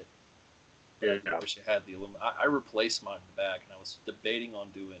quiet. I wish it had the aluminum. I replaced mine in the back, and I was debating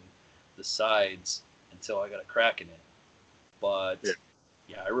on doing the sides until I got a crack in it. But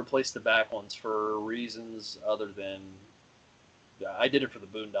I replaced the back ones for reasons other than I did it for the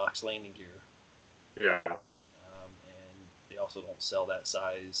Boondocks landing gear. Yeah. And they also don't sell that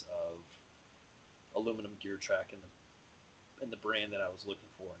size of aluminum gear track in the brand that I was looking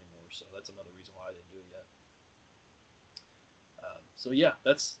for anymore. So that's another reason why I didn't do it yet.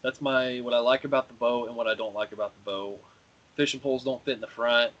 That's what I like about the boat and what I don't like about the boat. Fishing poles don't fit in the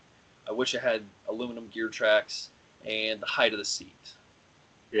front. I wish it had aluminum gear tracks, and the height of the seat.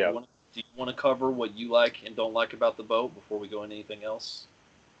 Yeah. Do you want to cover what you like and don't like about the boat before we go into anything else?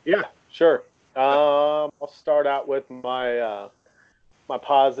 Yeah, sure. I'll start out with my my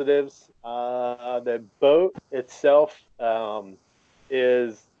positives. The boat itself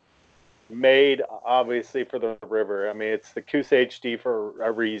is made obviously for the river. I mean, it's the Coosa HD for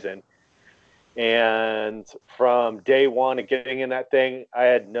a reason. And from day one of getting in that thing, I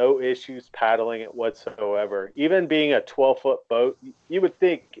had no issues paddling it whatsoever. Even being a 12-foot boat, you would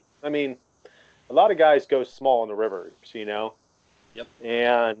think, I mean, a lot of guys go small in the rivers, you know? Yep.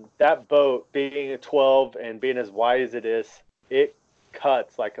 And that boat, being a 12 and being as wide as it is, it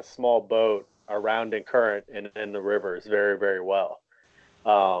cuts like a small boat around in current and in the rivers very, very well.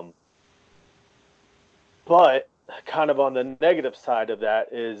 But kind of on the negative side of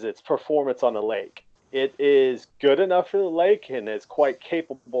that is its performance on the lake. It is good enough for the lake and is quite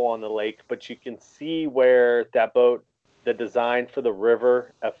capable on the lake, but you can see where that boat, the design for the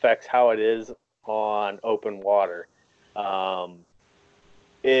river, affects how it is on open water.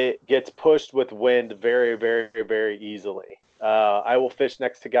 It gets pushed with wind very, very, very easily. I will fish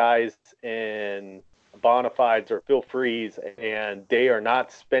next to guys in bonafides or feel freeze, and they are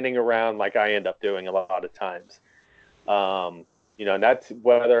not spinning around like I end up doing a lot of times. You know, and that's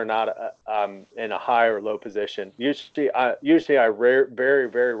whether or not I'm in a high or low position. Usually very,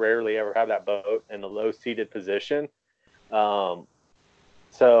 very rarely ever have that boat in a low seated position. So,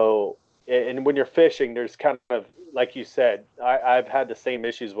 and when you're fishing, there's kind of, like you said, I've had the same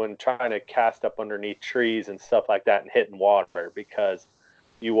issues when trying to cast up underneath trees and stuff like that and hitting water, because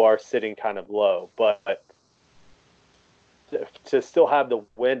you are sitting kind of low. But to still have the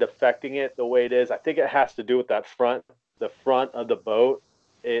wind affecting it the way it is, I think it has to do with the front of the boat.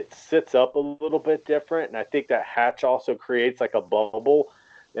 It sits up a little bit different, and I think that hatch also creates like a bubble,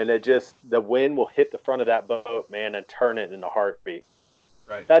 and the wind will hit the front of that boat, man, and turn it in a heartbeat.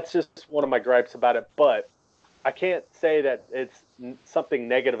 Right. That's just one of my gripes about it, but I can't say that it's something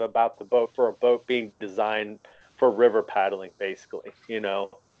negative about the boat for a boat being designed for river paddling, basically, you know.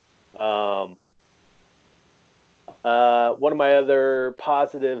 One of my other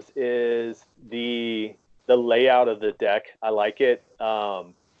positives is the layout of the deck. I like it.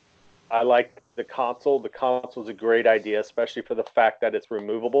 I like the console. The console is a great idea, especially for the fact that it's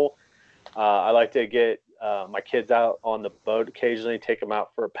removable. I like to get my kids out on the boat occasionally, take them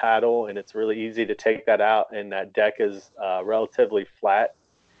out for a paddle, and it's really easy to take that out. And that deck is relatively flat.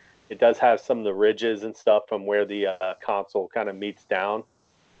 It does have some of the ridges and stuff from where the console kind of meets down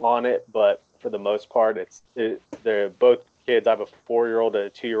on it, but for the most part, they're both kids. I have a 4-year-old and a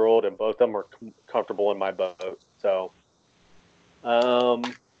 2-year-old, and both of them are comfortable in my boat. So, let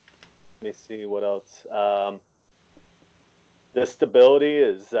me see what else. The stability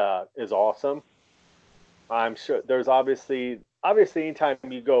is awesome. I'm sure there's obviously anytime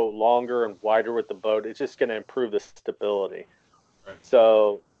you go longer and wider with the boat, it's just going to improve the stability. Right.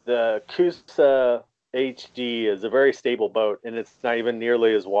 So the Kusa HD is a very stable boat, and it's not even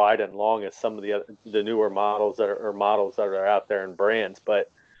nearly as wide and long as some of the newer models that are out there in brands.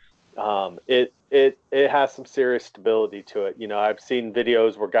 But it has some serious stability to it. You know, I've seen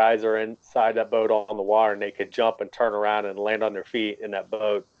videos where guys are inside that boat on the water and they could jump and turn around and land on their feet, and that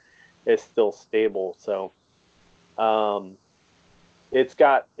boat is still stable. So um, it's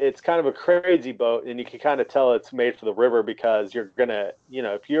kind of a crazy boat, and you can kind of tell it's made for the river because you're gonna, you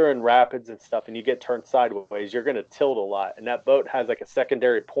know, if you're in rapids and stuff and you get turned sideways, you're gonna tilt a lot, and that boat has like a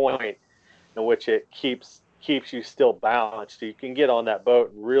secondary point in which it keeps you still balanced. So you can get on that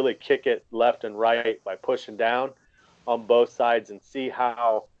boat and really kick it left and right by pushing down on both sides and see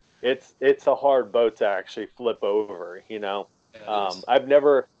how it's a hard boat to actually flip over. You know, Yeah, I've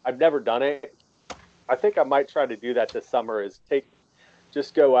never done it. I think I might try to do that this summer. Is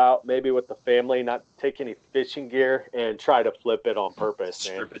just go out maybe with the family, not take any fishing gear, and try to flip it on purpose,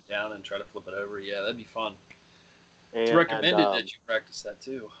 man. strip it down and try to flip it over. Yeah, that'd be fun. It's And recommended that you practice that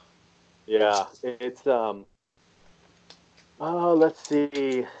too. yeah, it's oh, let's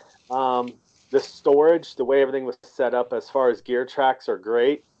see. Um, the storage, the way everything was set up as far as gear tracks are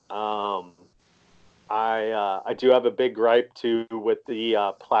great. I do have a big gripe too with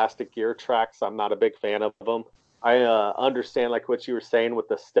the plastic gear tracks. I'm not a big fan of them. I understand like what you were saying with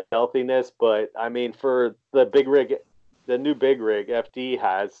the stealthiness, but I mean for the big rig, the new big rig FD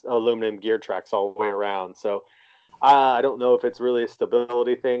has aluminum gear tracks all the way around. So I don't know if it's really a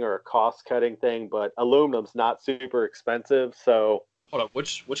stability thing or a cost cutting thing, but aluminum's not super expensive. So Hold on,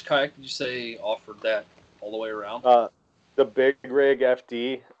 which kayak did you say offered that all the way around? uh, the big rig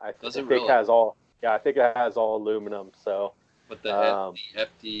FD, Does I it think really? has all. Yeah, I think it has all aluminum. So But um, the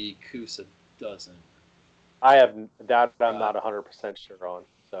FD Kusa doesn't. I have that. I'm Uh, not 100% sure on. I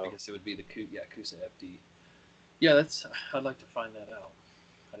So guess it would be the Kusa FD. Yeah, that's. I'd like to find that out.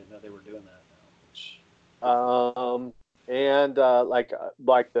 I didn't know they were doing that now. Which good for them. um, and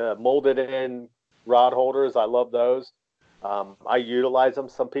like the molded in rod holders, I love those. I utilize them.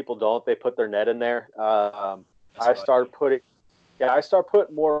 Some people don't. They put their net in there. That's I what I do. started putting Yeah, I start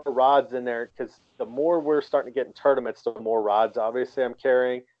putting more rods in there because the more we're starting to get in tournaments, the more rods obviously I'm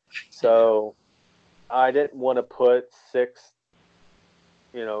carrying. Yeah. So I didn't want to put 6,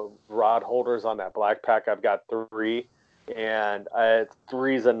 rod holders on that black pack. I've got 3, and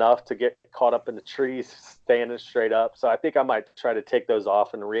three's enough to get caught up in the trees standing straight up. So I think I might try to take those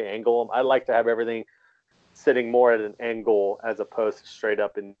off and re-angle them. I like to have everything sitting more at an angle as opposed to straight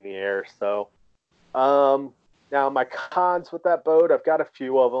up in the air. So um, now my cons with that boat, I've got a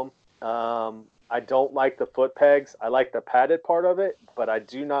few of them. I don't like the foot pegs. I like the padded part of it, but I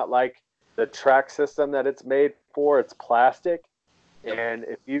do not like the track system that it's made for. It's plastic, Yep. and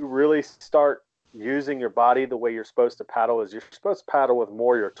if you really start using your body the way you're supposed to paddle, is you're supposed to paddle with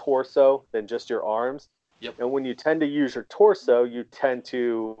more your torso than just your arms. Yep. And when you tend to use your torso, you tend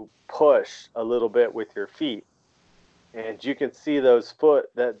to push a little bit with your feet, and you can see those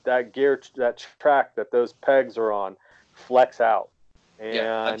that gear, that track that those pegs are on flex out,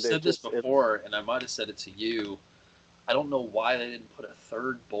 Yeah. I've and said this before, and I might have said it to you. I don't know why they didn't put a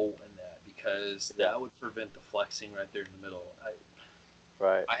third bolt in that because yeah, that would prevent the flexing right there in the middle.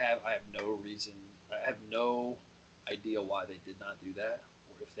 right, I have no reason. I have no idea why they did not do that,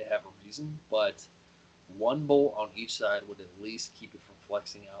 or if they have a reason. But one bolt on each side would at least keep it from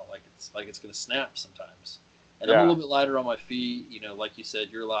flexing out like it's going to snap sometimes. And I'm a yeah, little bit lighter on my feet. You know, like you said,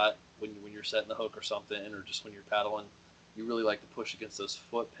 you're a lot when you're setting the hook or something, or just when you're paddling. You really like to push against those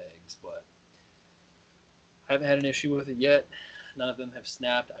foot pegs, but I haven't had an issue with it yet. None of them have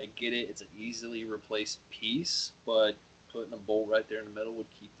snapped. I get it; it's an easily replaced piece, but putting a bolt right there in the middle would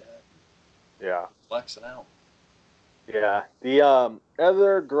keep that yeah, flexing out. yeah. The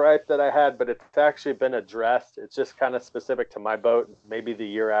other gripe that I had, but it's actually been addressed. It's just kind of specific to my boat. Maybe the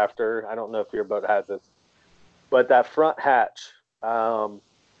year after. I don't know if your boat has this. but that front hatch,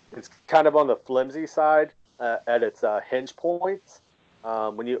 it's kind of on the flimsy side at its hinge points.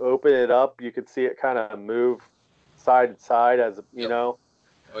 When you open it up, you could see it kind of move side to side as you Yep. know.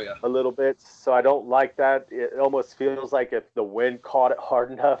 Oh yeah. A little bit. So I don't like that. It almost feels like if the wind caught it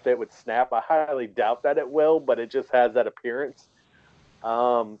hard enough, it would snap. I highly doubt that it will, but it just has that appearance.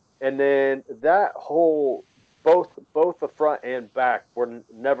 And then that whole, both the front and back were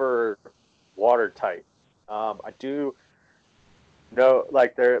never watertight. I do know,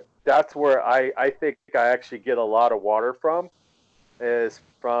 like that's where I think I actually get a lot of water from, is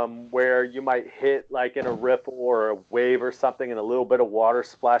from where you might hit like in a ripple or a wave or something, and a little bit of water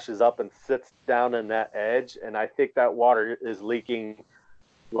splashes up and sits down in that edge, and I think that water is leaking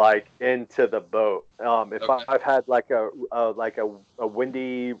like into the boat. If Okay. I've had like a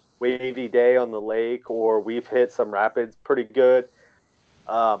windy, wavy day on the lake, or we've hit some rapids pretty good,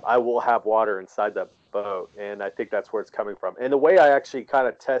 I will have water inside the boat, and I think that's where it's coming from. And the way I actually kind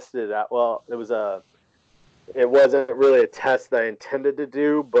of tested it out, well, it wasn't really a test that I intended to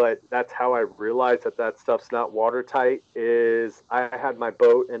do, but that's how I realized that stuff's not watertight. Is I had my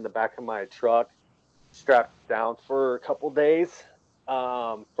boat in the back of my truck strapped down for a couple days,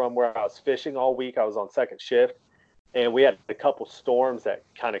 from where I was fishing all week. I was on second shift, and we had a couple storms that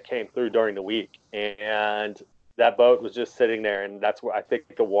kind of came through during the week, and that boat was just sitting there, and that's where I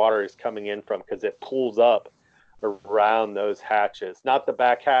think the water is coming in from, because it pulls up around those hatches, not the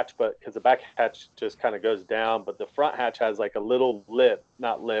back hatch, but because the back hatch just kind of goes down, but the front hatch has like a little lip,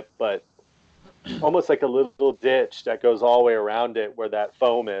 not lip, but almost like a little ditch that goes all the way around it where that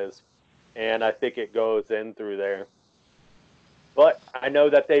foam is, and I think it goes in through there. But I know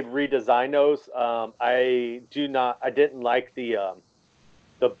that they've redesigned those. I didn't like the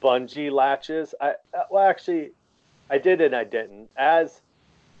bungee latches. Well, actually, I did and I didn't. As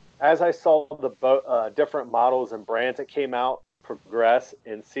I saw the different models and brands that came out progress,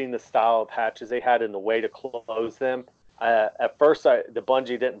 and seeing the style of hatches they had and the way to close them, at first the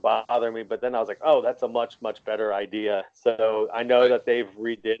bungee didn't bother me, but then I was like, oh, that's a much better idea. So I know that they've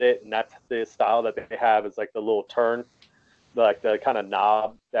redid it, and that's the style that they have, is like the little turn, like the kind of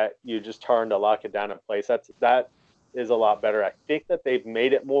knob that you just turn to lock it down in place. That is a lot better. I think that they've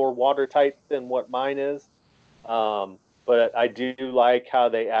made it more watertight than what mine is. But I do like how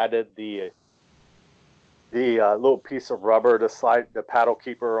they added the little piece of rubber to slide the paddle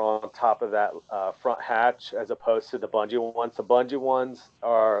keeper on top of that front hatch, as opposed to the bungee ones. The bungee ones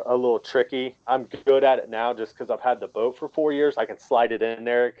are a little tricky. I'm good at it now just because I've had the boat for 4 years. I can slide it in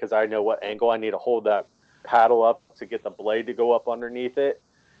there because I know what angle I need to hold that paddle up to get the blade to go up underneath it.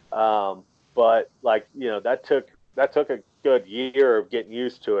 But like, that took a good year of getting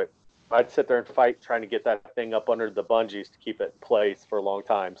used to it. I'd sit there and fight trying to get that thing up under the bungees to keep it in place for a long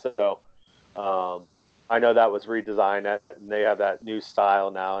time. So I know that was redesigned, and they have that new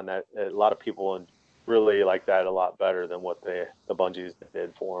style now, and that a lot of people really like that a lot better than what the bungees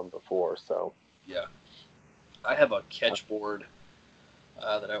did for them before. So Yeah. I have a catch board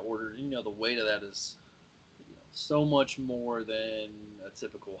that I ordered. The weight of that is so much more than a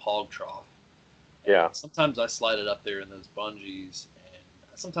typical hog trough. yeah. And sometimes I slide it up there in those bungees, and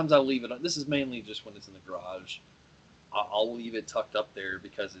sometimes I leave it. This is mainly just when it's in the garage. I'll leave it tucked up there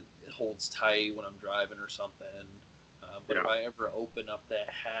because it holds tight when I'm driving or something. But if I ever open up that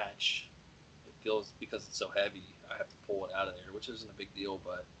hatch, it feels, because it's so heavy, I have to pull it out of there, which isn't a big deal.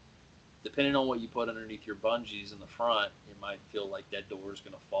 But depending on what you put underneath your bungees in the front, it might feel like that door is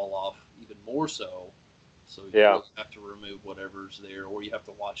going to fall off even more so. So you really have to remove whatever's there, or you have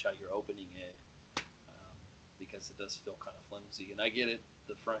to watch how you're opening it, because it does feel kind of flimsy. And I get it,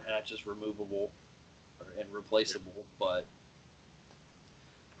 the front hatch is removable and replaceable, but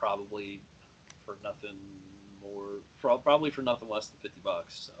probably for nothing less than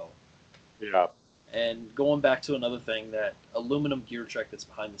 $50. So Yeah. And going back to another thing, that aluminum gear track that's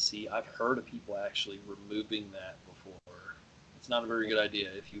behind the seat, I've heard of people actually removing that before. It's not a very good idea.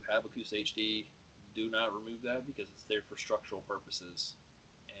 If you have a Coosa HD, do not remove that, because it's there for structural purposes,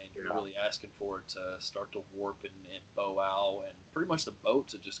 and you're really asking for it to start to warp and bow out, and pretty much the boat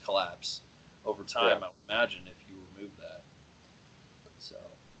to just collapse over time, I would imagine, if you remove that. So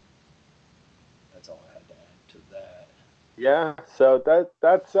that's all I had to add to that. Yeah. So that's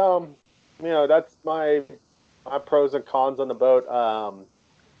that's my pros and cons on the boat.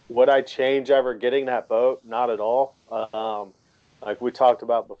 Would I change ever getting that boat? Not at all. Like we talked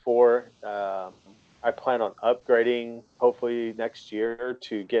about before, I plan on upgrading hopefully next year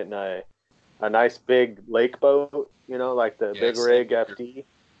to getting a nice big lake boat, like the Big Rig FD.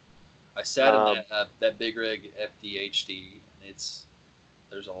 I sat in that Big Rig FD HD, and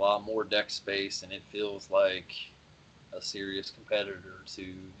there's a lot more deck space, and it feels like a serious competitor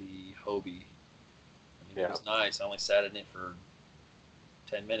to the Hobie. I mean, it was nice. I only sat in it for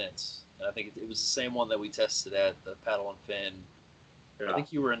 10 minutes. And I think it was the same one that we tested at the Paddle and Fin. I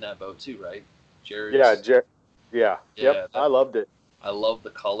think you were in that boat too, right? Jerry's. Yeah. Yeah. I loved it. I love the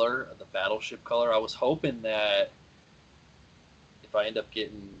color, the battleship color. I was hoping that if I end up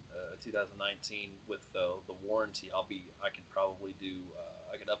getting 2019 with the warranty, I can probably do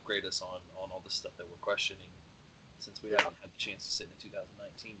I can upgrade us on all the stuff that we're questioning, since we haven't had the chance to sit in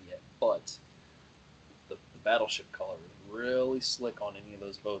 2019 yet. But the battleship color is really slick on any of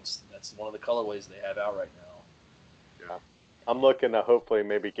those boats. That's one of the colorways they have out right now. Yeah, I'm looking to hopefully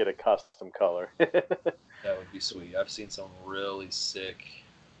maybe get a custom color. That would be sweet. I've seen some really sick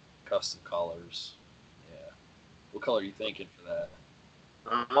custom colors. Yeah. What color are you thinking for that?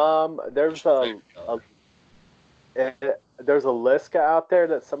 There's there's a Liska out there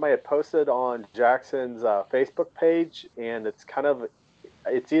that somebody had posted on Jackson's Facebook page, and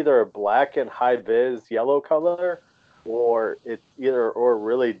it's either a black and high vis yellow color, or it's or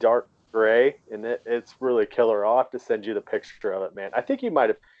really dark gray, and it's really killer. I'll have to send you the picture of it, man. I think you might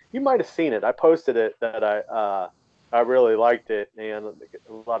have seen it. I posted it that I really liked it, and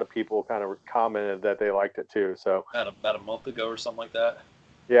a lot of people kind of commented that they liked it too. So about a month ago or something like that.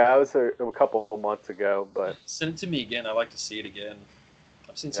 yeah, it was a couple of months ago, but send it to me again. I'd like to see it again.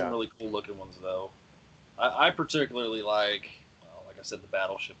 I've seen some really cool looking ones though. I particularly like, well, like I said, the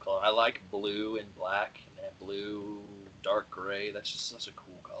battleship color. I like blue and black, and that blue dark gray. That's just such a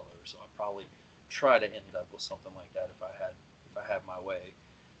cool color. So I'd probably try to end up with something like that if I had my way.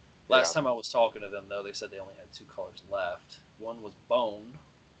 Last time I was talking to them though, they said they only had two colors left. One was bone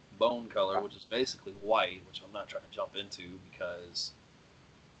color, which is basically white, which I'm not trying to jump into because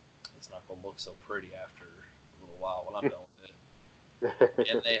it's not going to look so pretty after a little while when I'm done with it.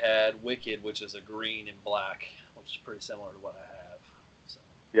 And they had Wicked, which is a green and black, which is pretty similar to what I have. So.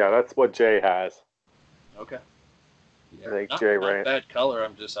 Yeah, that's what Jay has. Okay. Yeah, I think not bad color.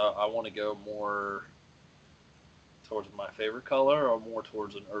 I want to go more towards my favorite color or more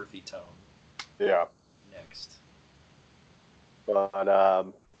towards an earthy tone. Yeah. Next.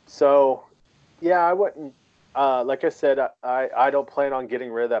 But so yeah, I wouldn't. Like I said, I don't plan on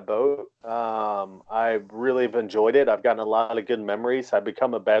getting rid of that boat. I really have enjoyed it. I've gotten a lot of good memories. I've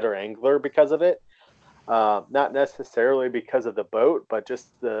become a better angler because of it. Not necessarily because of the boat, but just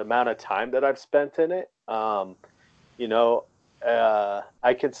the amount of time that I've spent in it. You know,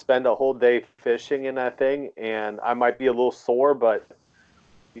 I could spend a whole day fishing in that thing, and I might be a little sore, but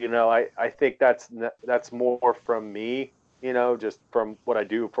I think that's more from me. Just from what I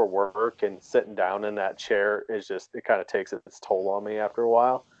do for work, and sitting down in that chair it kind of takes its toll on me after a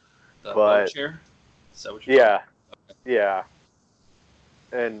while. The boat But chair? Is that what you're talking about? Yeah.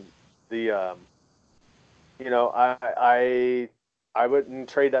 And the I wouldn't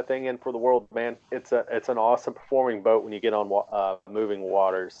trade that thing in for the world, man. It's an awesome performing boat when you get on moving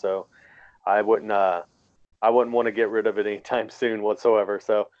waters. So I wouldn't want to get rid of it anytime soon whatsoever.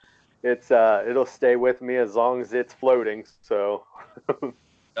 So it'll stay with me as long as it's floating. So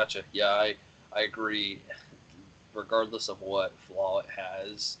Gotcha. Yeah, I agree. Regardless of what flaw it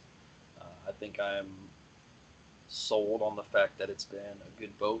has, I think I'm sold on the fact that it's been a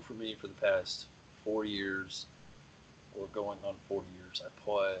good boat for me for the past 4 years, or going on 4 years. I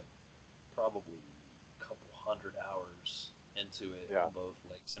put probably a couple hundred hours into it on both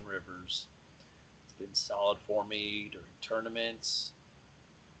lakes and rivers. It's been solid for me during tournaments.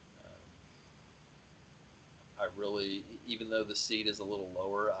 I really, even though the seat is a little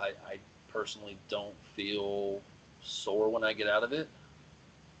lower, I personally don't feel sore when I get out of it.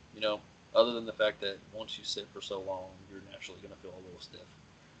 Other than the fact that once you sit for so long, you're naturally going to feel a little stiff.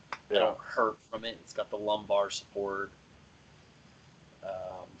 I don't hurt from it. It's got the lumbar support.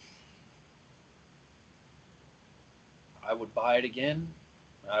 I would buy it again.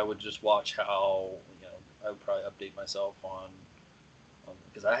 I would just watch how, I would probably update myself on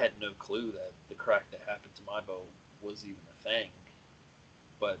because I had no clue that the crack that happened to my boat was even a thing.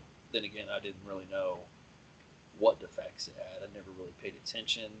 But then again, I didn't really know what defects it had. I never really paid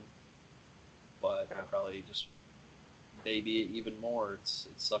attention, but I probably just baby it even more. It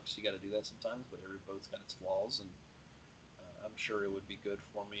sucks you got to do that sometimes, but every boat's got its flaws, and I'm sure it would be good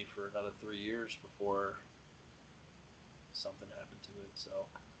for me for another 3 years before something happened to it. So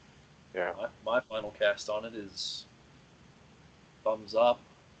yeah, my final cast on it is thumbs up.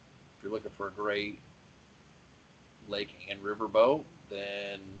 If you're looking for a great lake and river boat,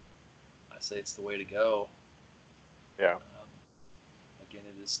 then I say it's the way to go. Yeah. Again,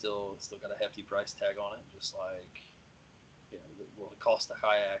 it's still got a hefty price tag on it, just like well, the cost of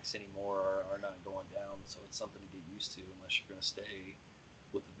kayaks anymore are not going down, so it's something to get used to unless you're going to stay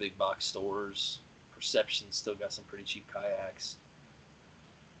with the big box stores. Perception's still got some pretty cheap kayaks.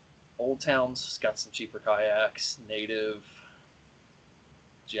 Old Town's got some cheaper kayaks. Native,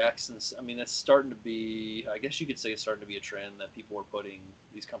 Jackson's. I mean, that's starting to be. I guess you could say it's starting to be a trend that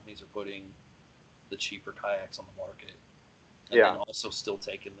these companies are putting the cheaper kayaks on the market, and then also still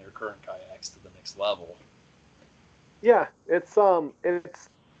taking their current kayaks to the next level. Yeah, it's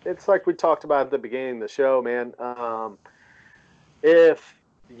like we talked about at the beginning of the show, man. If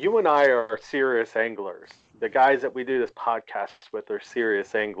you and I are serious anglers, the guys that we do this podcast with are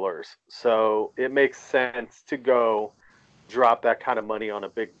serious anglers, so it makes sense to go drop that kind of money on a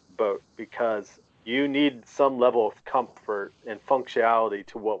big boat because you need some level of comfort and functionality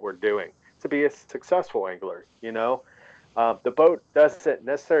to what we're doing to be a successful angler. The boat doesn't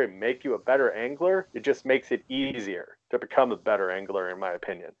necessarily make you a better angler. It just makes it easier to become a better angler, in my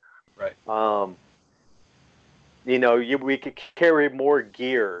opinion. Right. We could carry more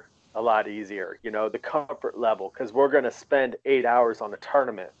gear a lot easier, the comfort level, because we're going to spend 8 hours on a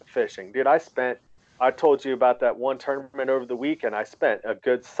tournament fishing. Dude, I told you about that one tournament over the weekend. I spent a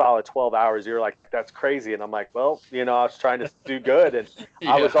good solid 12 hours. You're like, that's crazy. And I'm like, well, I was trying to do good. And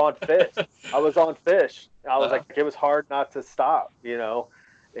I was on fish. I was like, it was hard not to stop,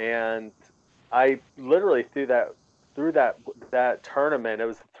 and I literally through that tournament, it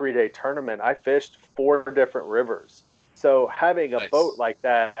was a 3-day tournament. I fished 4 different rivers. So having a boat like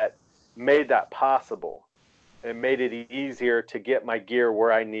that made that possible. It made it easier to get my gear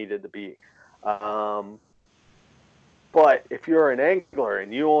where I needed to be. But if you're an angler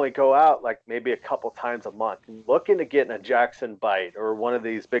and you only go out like maybe a couple times a month, look into getting a Jackson Bite or one of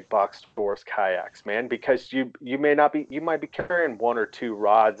these big box stores kayaks, man, because you might be carrying 1 or 2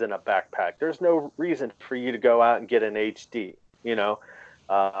 rods in a backpack. There's no reason for you to go out and get an HD,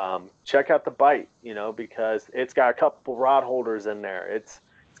 check out the Bite, because it's got a couple rod holders in there. It's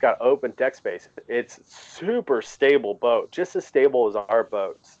got open deck space. It's super stable boat, just as stable as our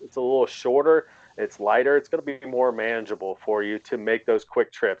boats. It's a little shorter. It's lighter. It's going to be more manageable for you to make those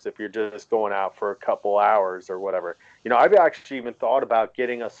quick trips if you're just going out for a couple hours or whatever. I've actually even thought about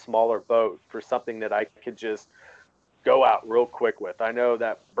getting a smaller boat for something that I could just go out real quick with. I know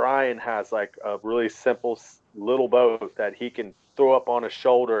that Brian has like a really simple little boat that he can throw up on his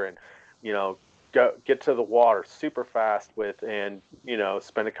shoulder and, go get to the water super fast with and,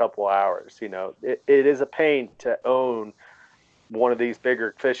 spend a couple hours. It is a pain to own one of these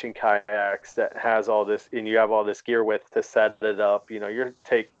bigger fishing kayaks that has all this, and you have all this gear with to set it up. You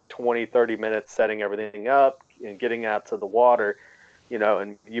take 20-30 minutes setting everything up and getting out to the water,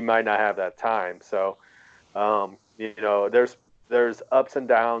 and you might not have that time. So there's ups and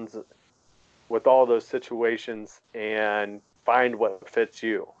downs with all those situations, and find what fits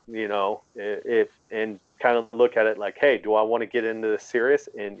you, and kind of look at it like, hey, do I want to get into this serious?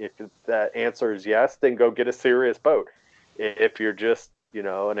 And if that answer is yes, then go get a serious boat. If you're just,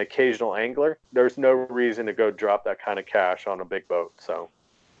 an occasional angler, there's no reason to go drop that kind of cash on a big boat. So,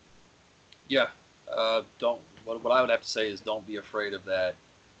 yeah, what I would have to say is don't be afraid of that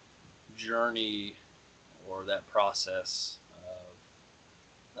journey or that process.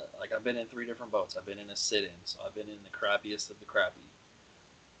 Like I've been in 3 different boats. I've been in a sit-in, so I've been in the crappiest of the crappy.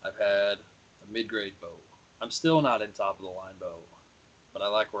 I've had a mid-grade boat. I'm still not in top of the line boat, but I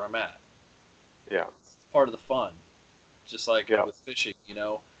like where I'm at. Yeah, it's part of the fun. Just like with fishing,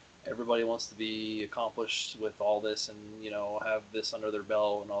 everybody wants to be accomplished with all this and, have this under their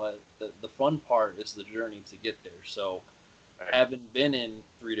belt and all that. The fun part is the journey to get there. So having been in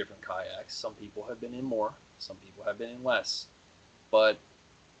 3 different kayaks, some people have been in more, some people have been in less, but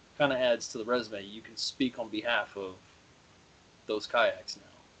kind of adds to the resume. You can speak on behalf of those kayaks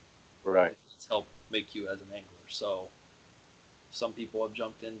now. Right. It's helped make you as an angler. So some people have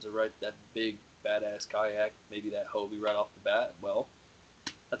jumped into that big badass kayak, maybe that Hobie right off the bat. Well,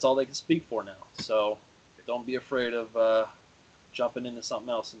 that's all they can speak for now. So don't be afraid of jumping into something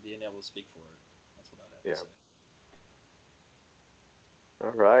else and being able to speak for it. That's what I'd have to say.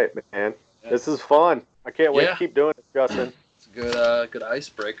 All right, man. Yes. This is fun. I can't wait to keep doing it, Justin. It's a good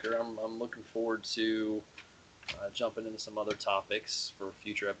icebreaker. I'm looking forward to jumping into some other topics for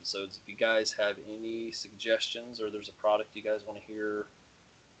future episodes. If you guys have any suggestions or there's a product you guys want to hear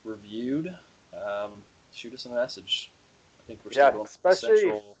reviewed, shoot us a message. I think we're still going to the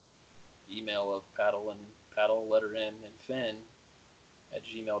central email of paddle letter N and Finn at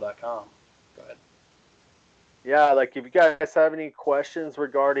gmail.com. Go ahead. Yeah, like if you guys have any questions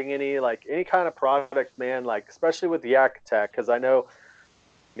regarding any kind of product, man, like especially with the Yak Attack, because I know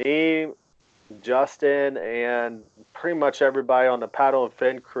me Justin and pretty much everybody on the paddle and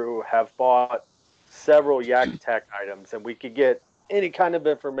fin crew have bought several Yak Tech items, and we could get any kind of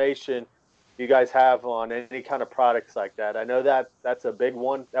information you guys have on any kind of products like that. I know that that's a big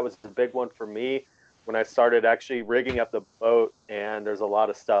one. That was a big one for me when I started actually rigging up the boat. And there's a lot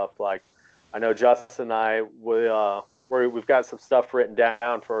of stuff like I know Justin and I we've got some stuff written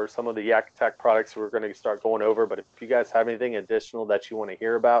down for some of the Yak Tech products we're going to start going over. But if you guys have anything additional that you want to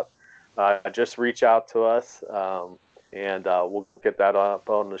hear about, just reach out to us, and we'll get that up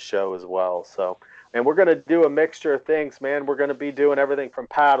on the show as well. So, and we're going to do a mixture of things, man. We're going to be doing everything from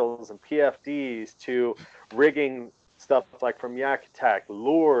paddles and PFDs to rigging stuff like from Yak Attack,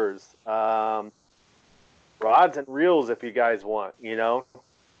 lures, rods and reels if you guys want,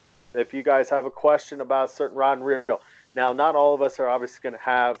 if you guys have a question about a certain rod and reel. Now, not all of us are obviously going to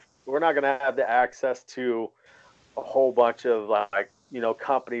have, we're not going to have the access to a whole bunch of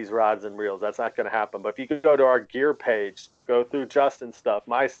companies' rods and reels. That's not going to happen. But if you could go to our gear page, go through Justin's stuff,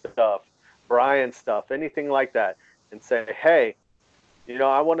 my stuff, Brian's stuff, anything like that, and say, hey,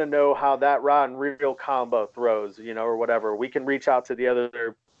 I want to know how that rod and reel combo throws, or whatever. We can reach out to the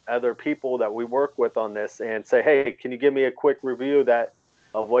other people that we work with on this and say, hey, can you give me a quick review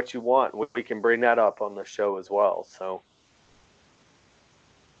of what you want? We can bring that up on the show as well. So,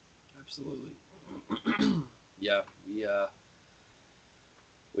 absolutely. Yeah,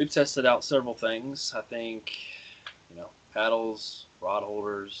 we've tested out several things. I think, paddles, rod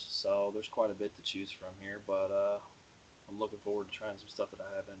holders. So there's quite a bit to choose from here. But I'm looking forward to trying some stuff that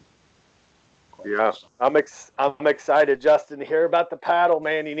I haven't quite touched on. I'm excited, Justin, to hear about the paddle,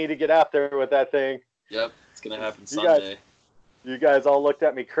 man. You need to get out there with that thing. Yep, it's gonna happen Sunday. You guys all looked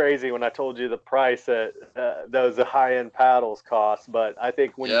at me crazy when I told you the price that those high-end paddles cost. But I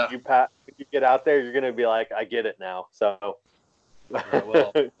think when you get out there, you're going to be like, I get it now. So,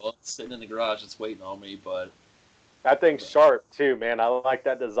 well, it's sitting in the garage. It's waiting on me. But that thing's sharp too, man. I like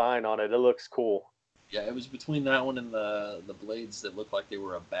that design on it. It looks cool. Yeah, it was between that one and the blades that looked like they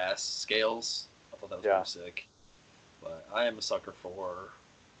were a bass scales. I thought that was pretty sick. But I am a sucker for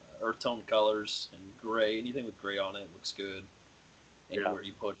earth tone colors and gray. Anything with gray on it looks good. Anywhere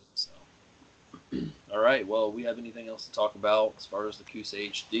you put it. So, all right. Well, we have anything else to talk about as far as the Coosa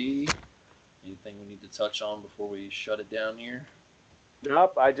HD? Anything we need to touch on before we shut it down here?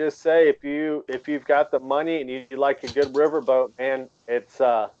 Nope. I just say if you've got the money and you like a good riverboat, man, it's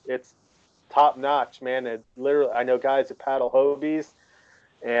top notch, man. It literally, I know guys that paddle Hobies,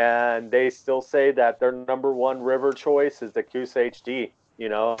 and they still say that their number one river choice is the Coosa HD.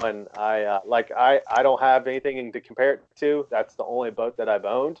 And I don't have anything to compare it to. That's the only boat that I've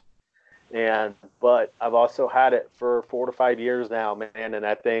owned. But I've also had it for 4 to 5 years now, man, and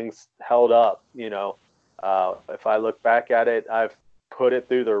that thing's held up. If I look back at it, I've put it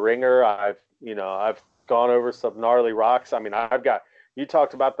through the ringer. I've gone over some gnarly rocks. I mean, you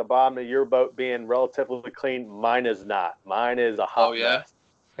talked about the bottom of your boat being relatively clean. Mine is not. Mine is a hot mess.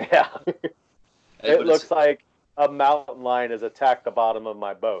 Yeah. It looks like a mountain lion has attacked the bottom of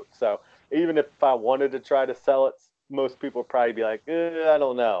my boat. So even if I wanted to try to sell it, most people would probably be like, I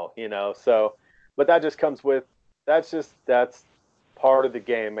don't know, So, but that just comes with that's part of the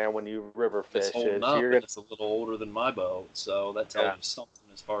game, man. When you river fish, it's a little older than my boat, so that tells you something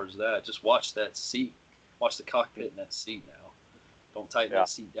as far as that. Just watch that seat, watch the cockpit in that seat now. Don't tighten that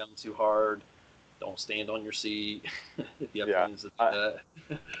seat down too hard. Don't stand on your seat if you have things to do that.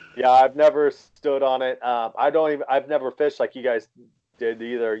 Yeah, I've never stood on it. I've never fished like you guys did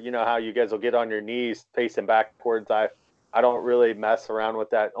either. You know how you guys will get on your knees facing backwards. I don't really mess around with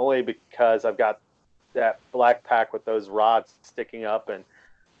that, only because I've got that black pack with those rods sticking up, and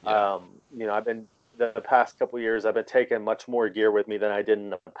I've been the past couple of years I've been taking much more gear with me than I did in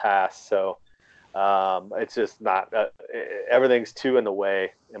the past. So it's just not everything's too in the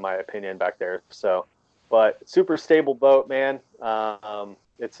way, in my opinion, back there. So, but super stable boat, man.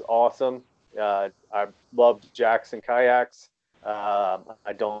 It's awesome. I love Jackson kayaks.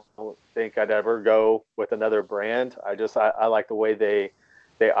 I don't think I'd ever go with another brand. I like the way they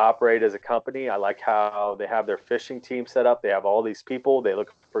operate as a company. I like how they have their fishing team set up. They have all these people. They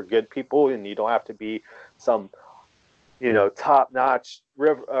look for good people, and you don't have to be some top-notch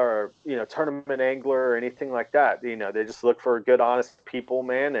river or tournament angler or anything like that. They just look for good, honest people,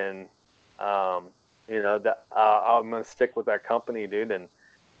 man. And that I'm gonna stick with that company, dude. And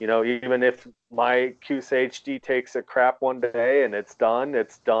even if my Coosa HD takes a crap one day and it's done,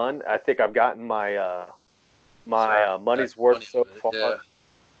 it's done. I think I've gotten my money's worth so far. Yeah.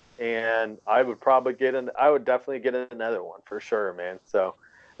 And I would definitely get another one for sure, man. So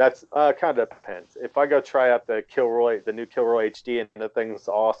That's kind of depends. If I go try out the new Kilroy HD, and the thing's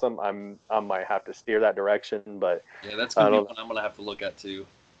awesome, I might have to steer that direction. But Yeah, that's I gonna be don't one I'm gonna have to look at too.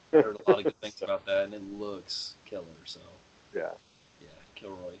 I heard a lot of good things so, about that, and it looks killer. So yeah. yeah,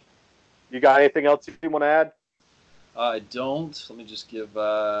 Kilroy. You got anything else you want to add? I don't. Let me just give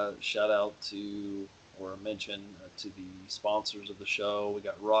shout out to or a mention to the sponsors of the show. We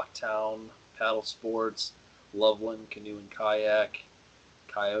got Rocktown Paddle Sports, Loveland Canoe and Kayak,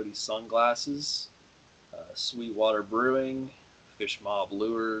 Coyote Sunglasses, Sweetwater Brewing, Fish Mob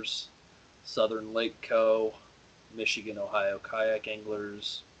Lures, Southern Lake Co., Michigan Ohio Kayak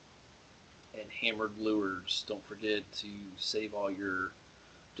Anglers, and Hammered Lures. Don't forget to save all your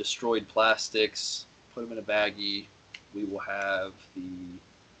destroyed plastics, put them in a baggie. We will have the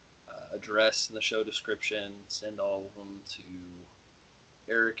address in the show description. Send all of them to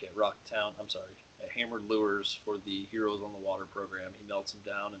Eric at Rocktown. I'm sorry, at Hammered Lures for the Heroes on the Water program. He melts them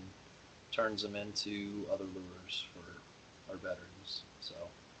down and turns them into other lures for our veterans. So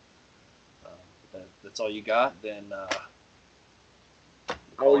that's all you got. Then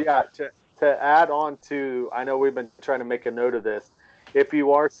Oh yeah, to add on to, I know we've been trying to make a note of this. If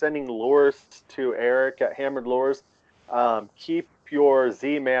you are sending lures to Eric at Hammered Lures, keep your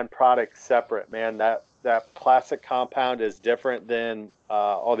Z-Man product separate, man. That plastic compound is different than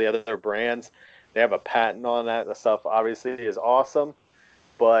all the other brands. They have a patent on that. The stuff obviously is awesome,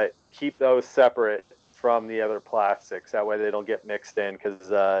 but keep those separate from the other plastics. That way they don't get mixed in,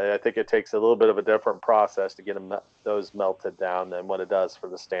 because I think it takes a little bit of a different process to get those melted down than what it does for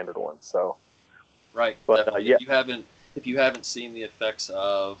the standard ones. So, right, but definitely. yeah, If you haven't seen the effects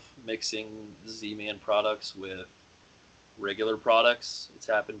of mixing Z-Man products with regular products, it's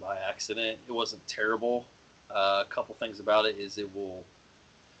happened by accident. It wasn't terrible. A couple things about it is it will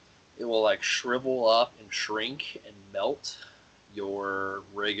like shrivel up and shrink and melt your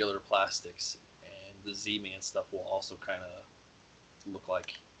regular plastics, and the Z-Man stuff will also kind of look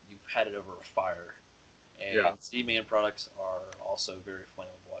like you've had it over a fire. yeah, And Z-Man products are also very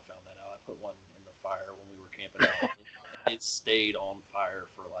flammable. I found that out. I put one in the fire when we were camping out, and it stayed on fire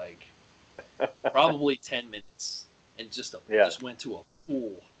for like probably 10 minutes, and yeah. just went to a pool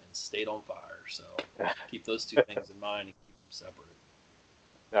and stayed on fire. So keep those two things in mind and keep them separate.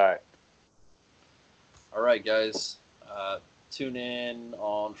 All right. All right, guys. Tune in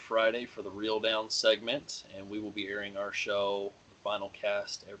on Friday for the Reel Down segment, and we will be airing our show, the final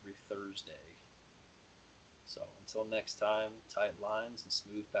cast, every Thursday. So until next time, tight lines and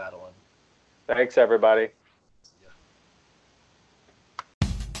smooth paddling. Thanks, everybody.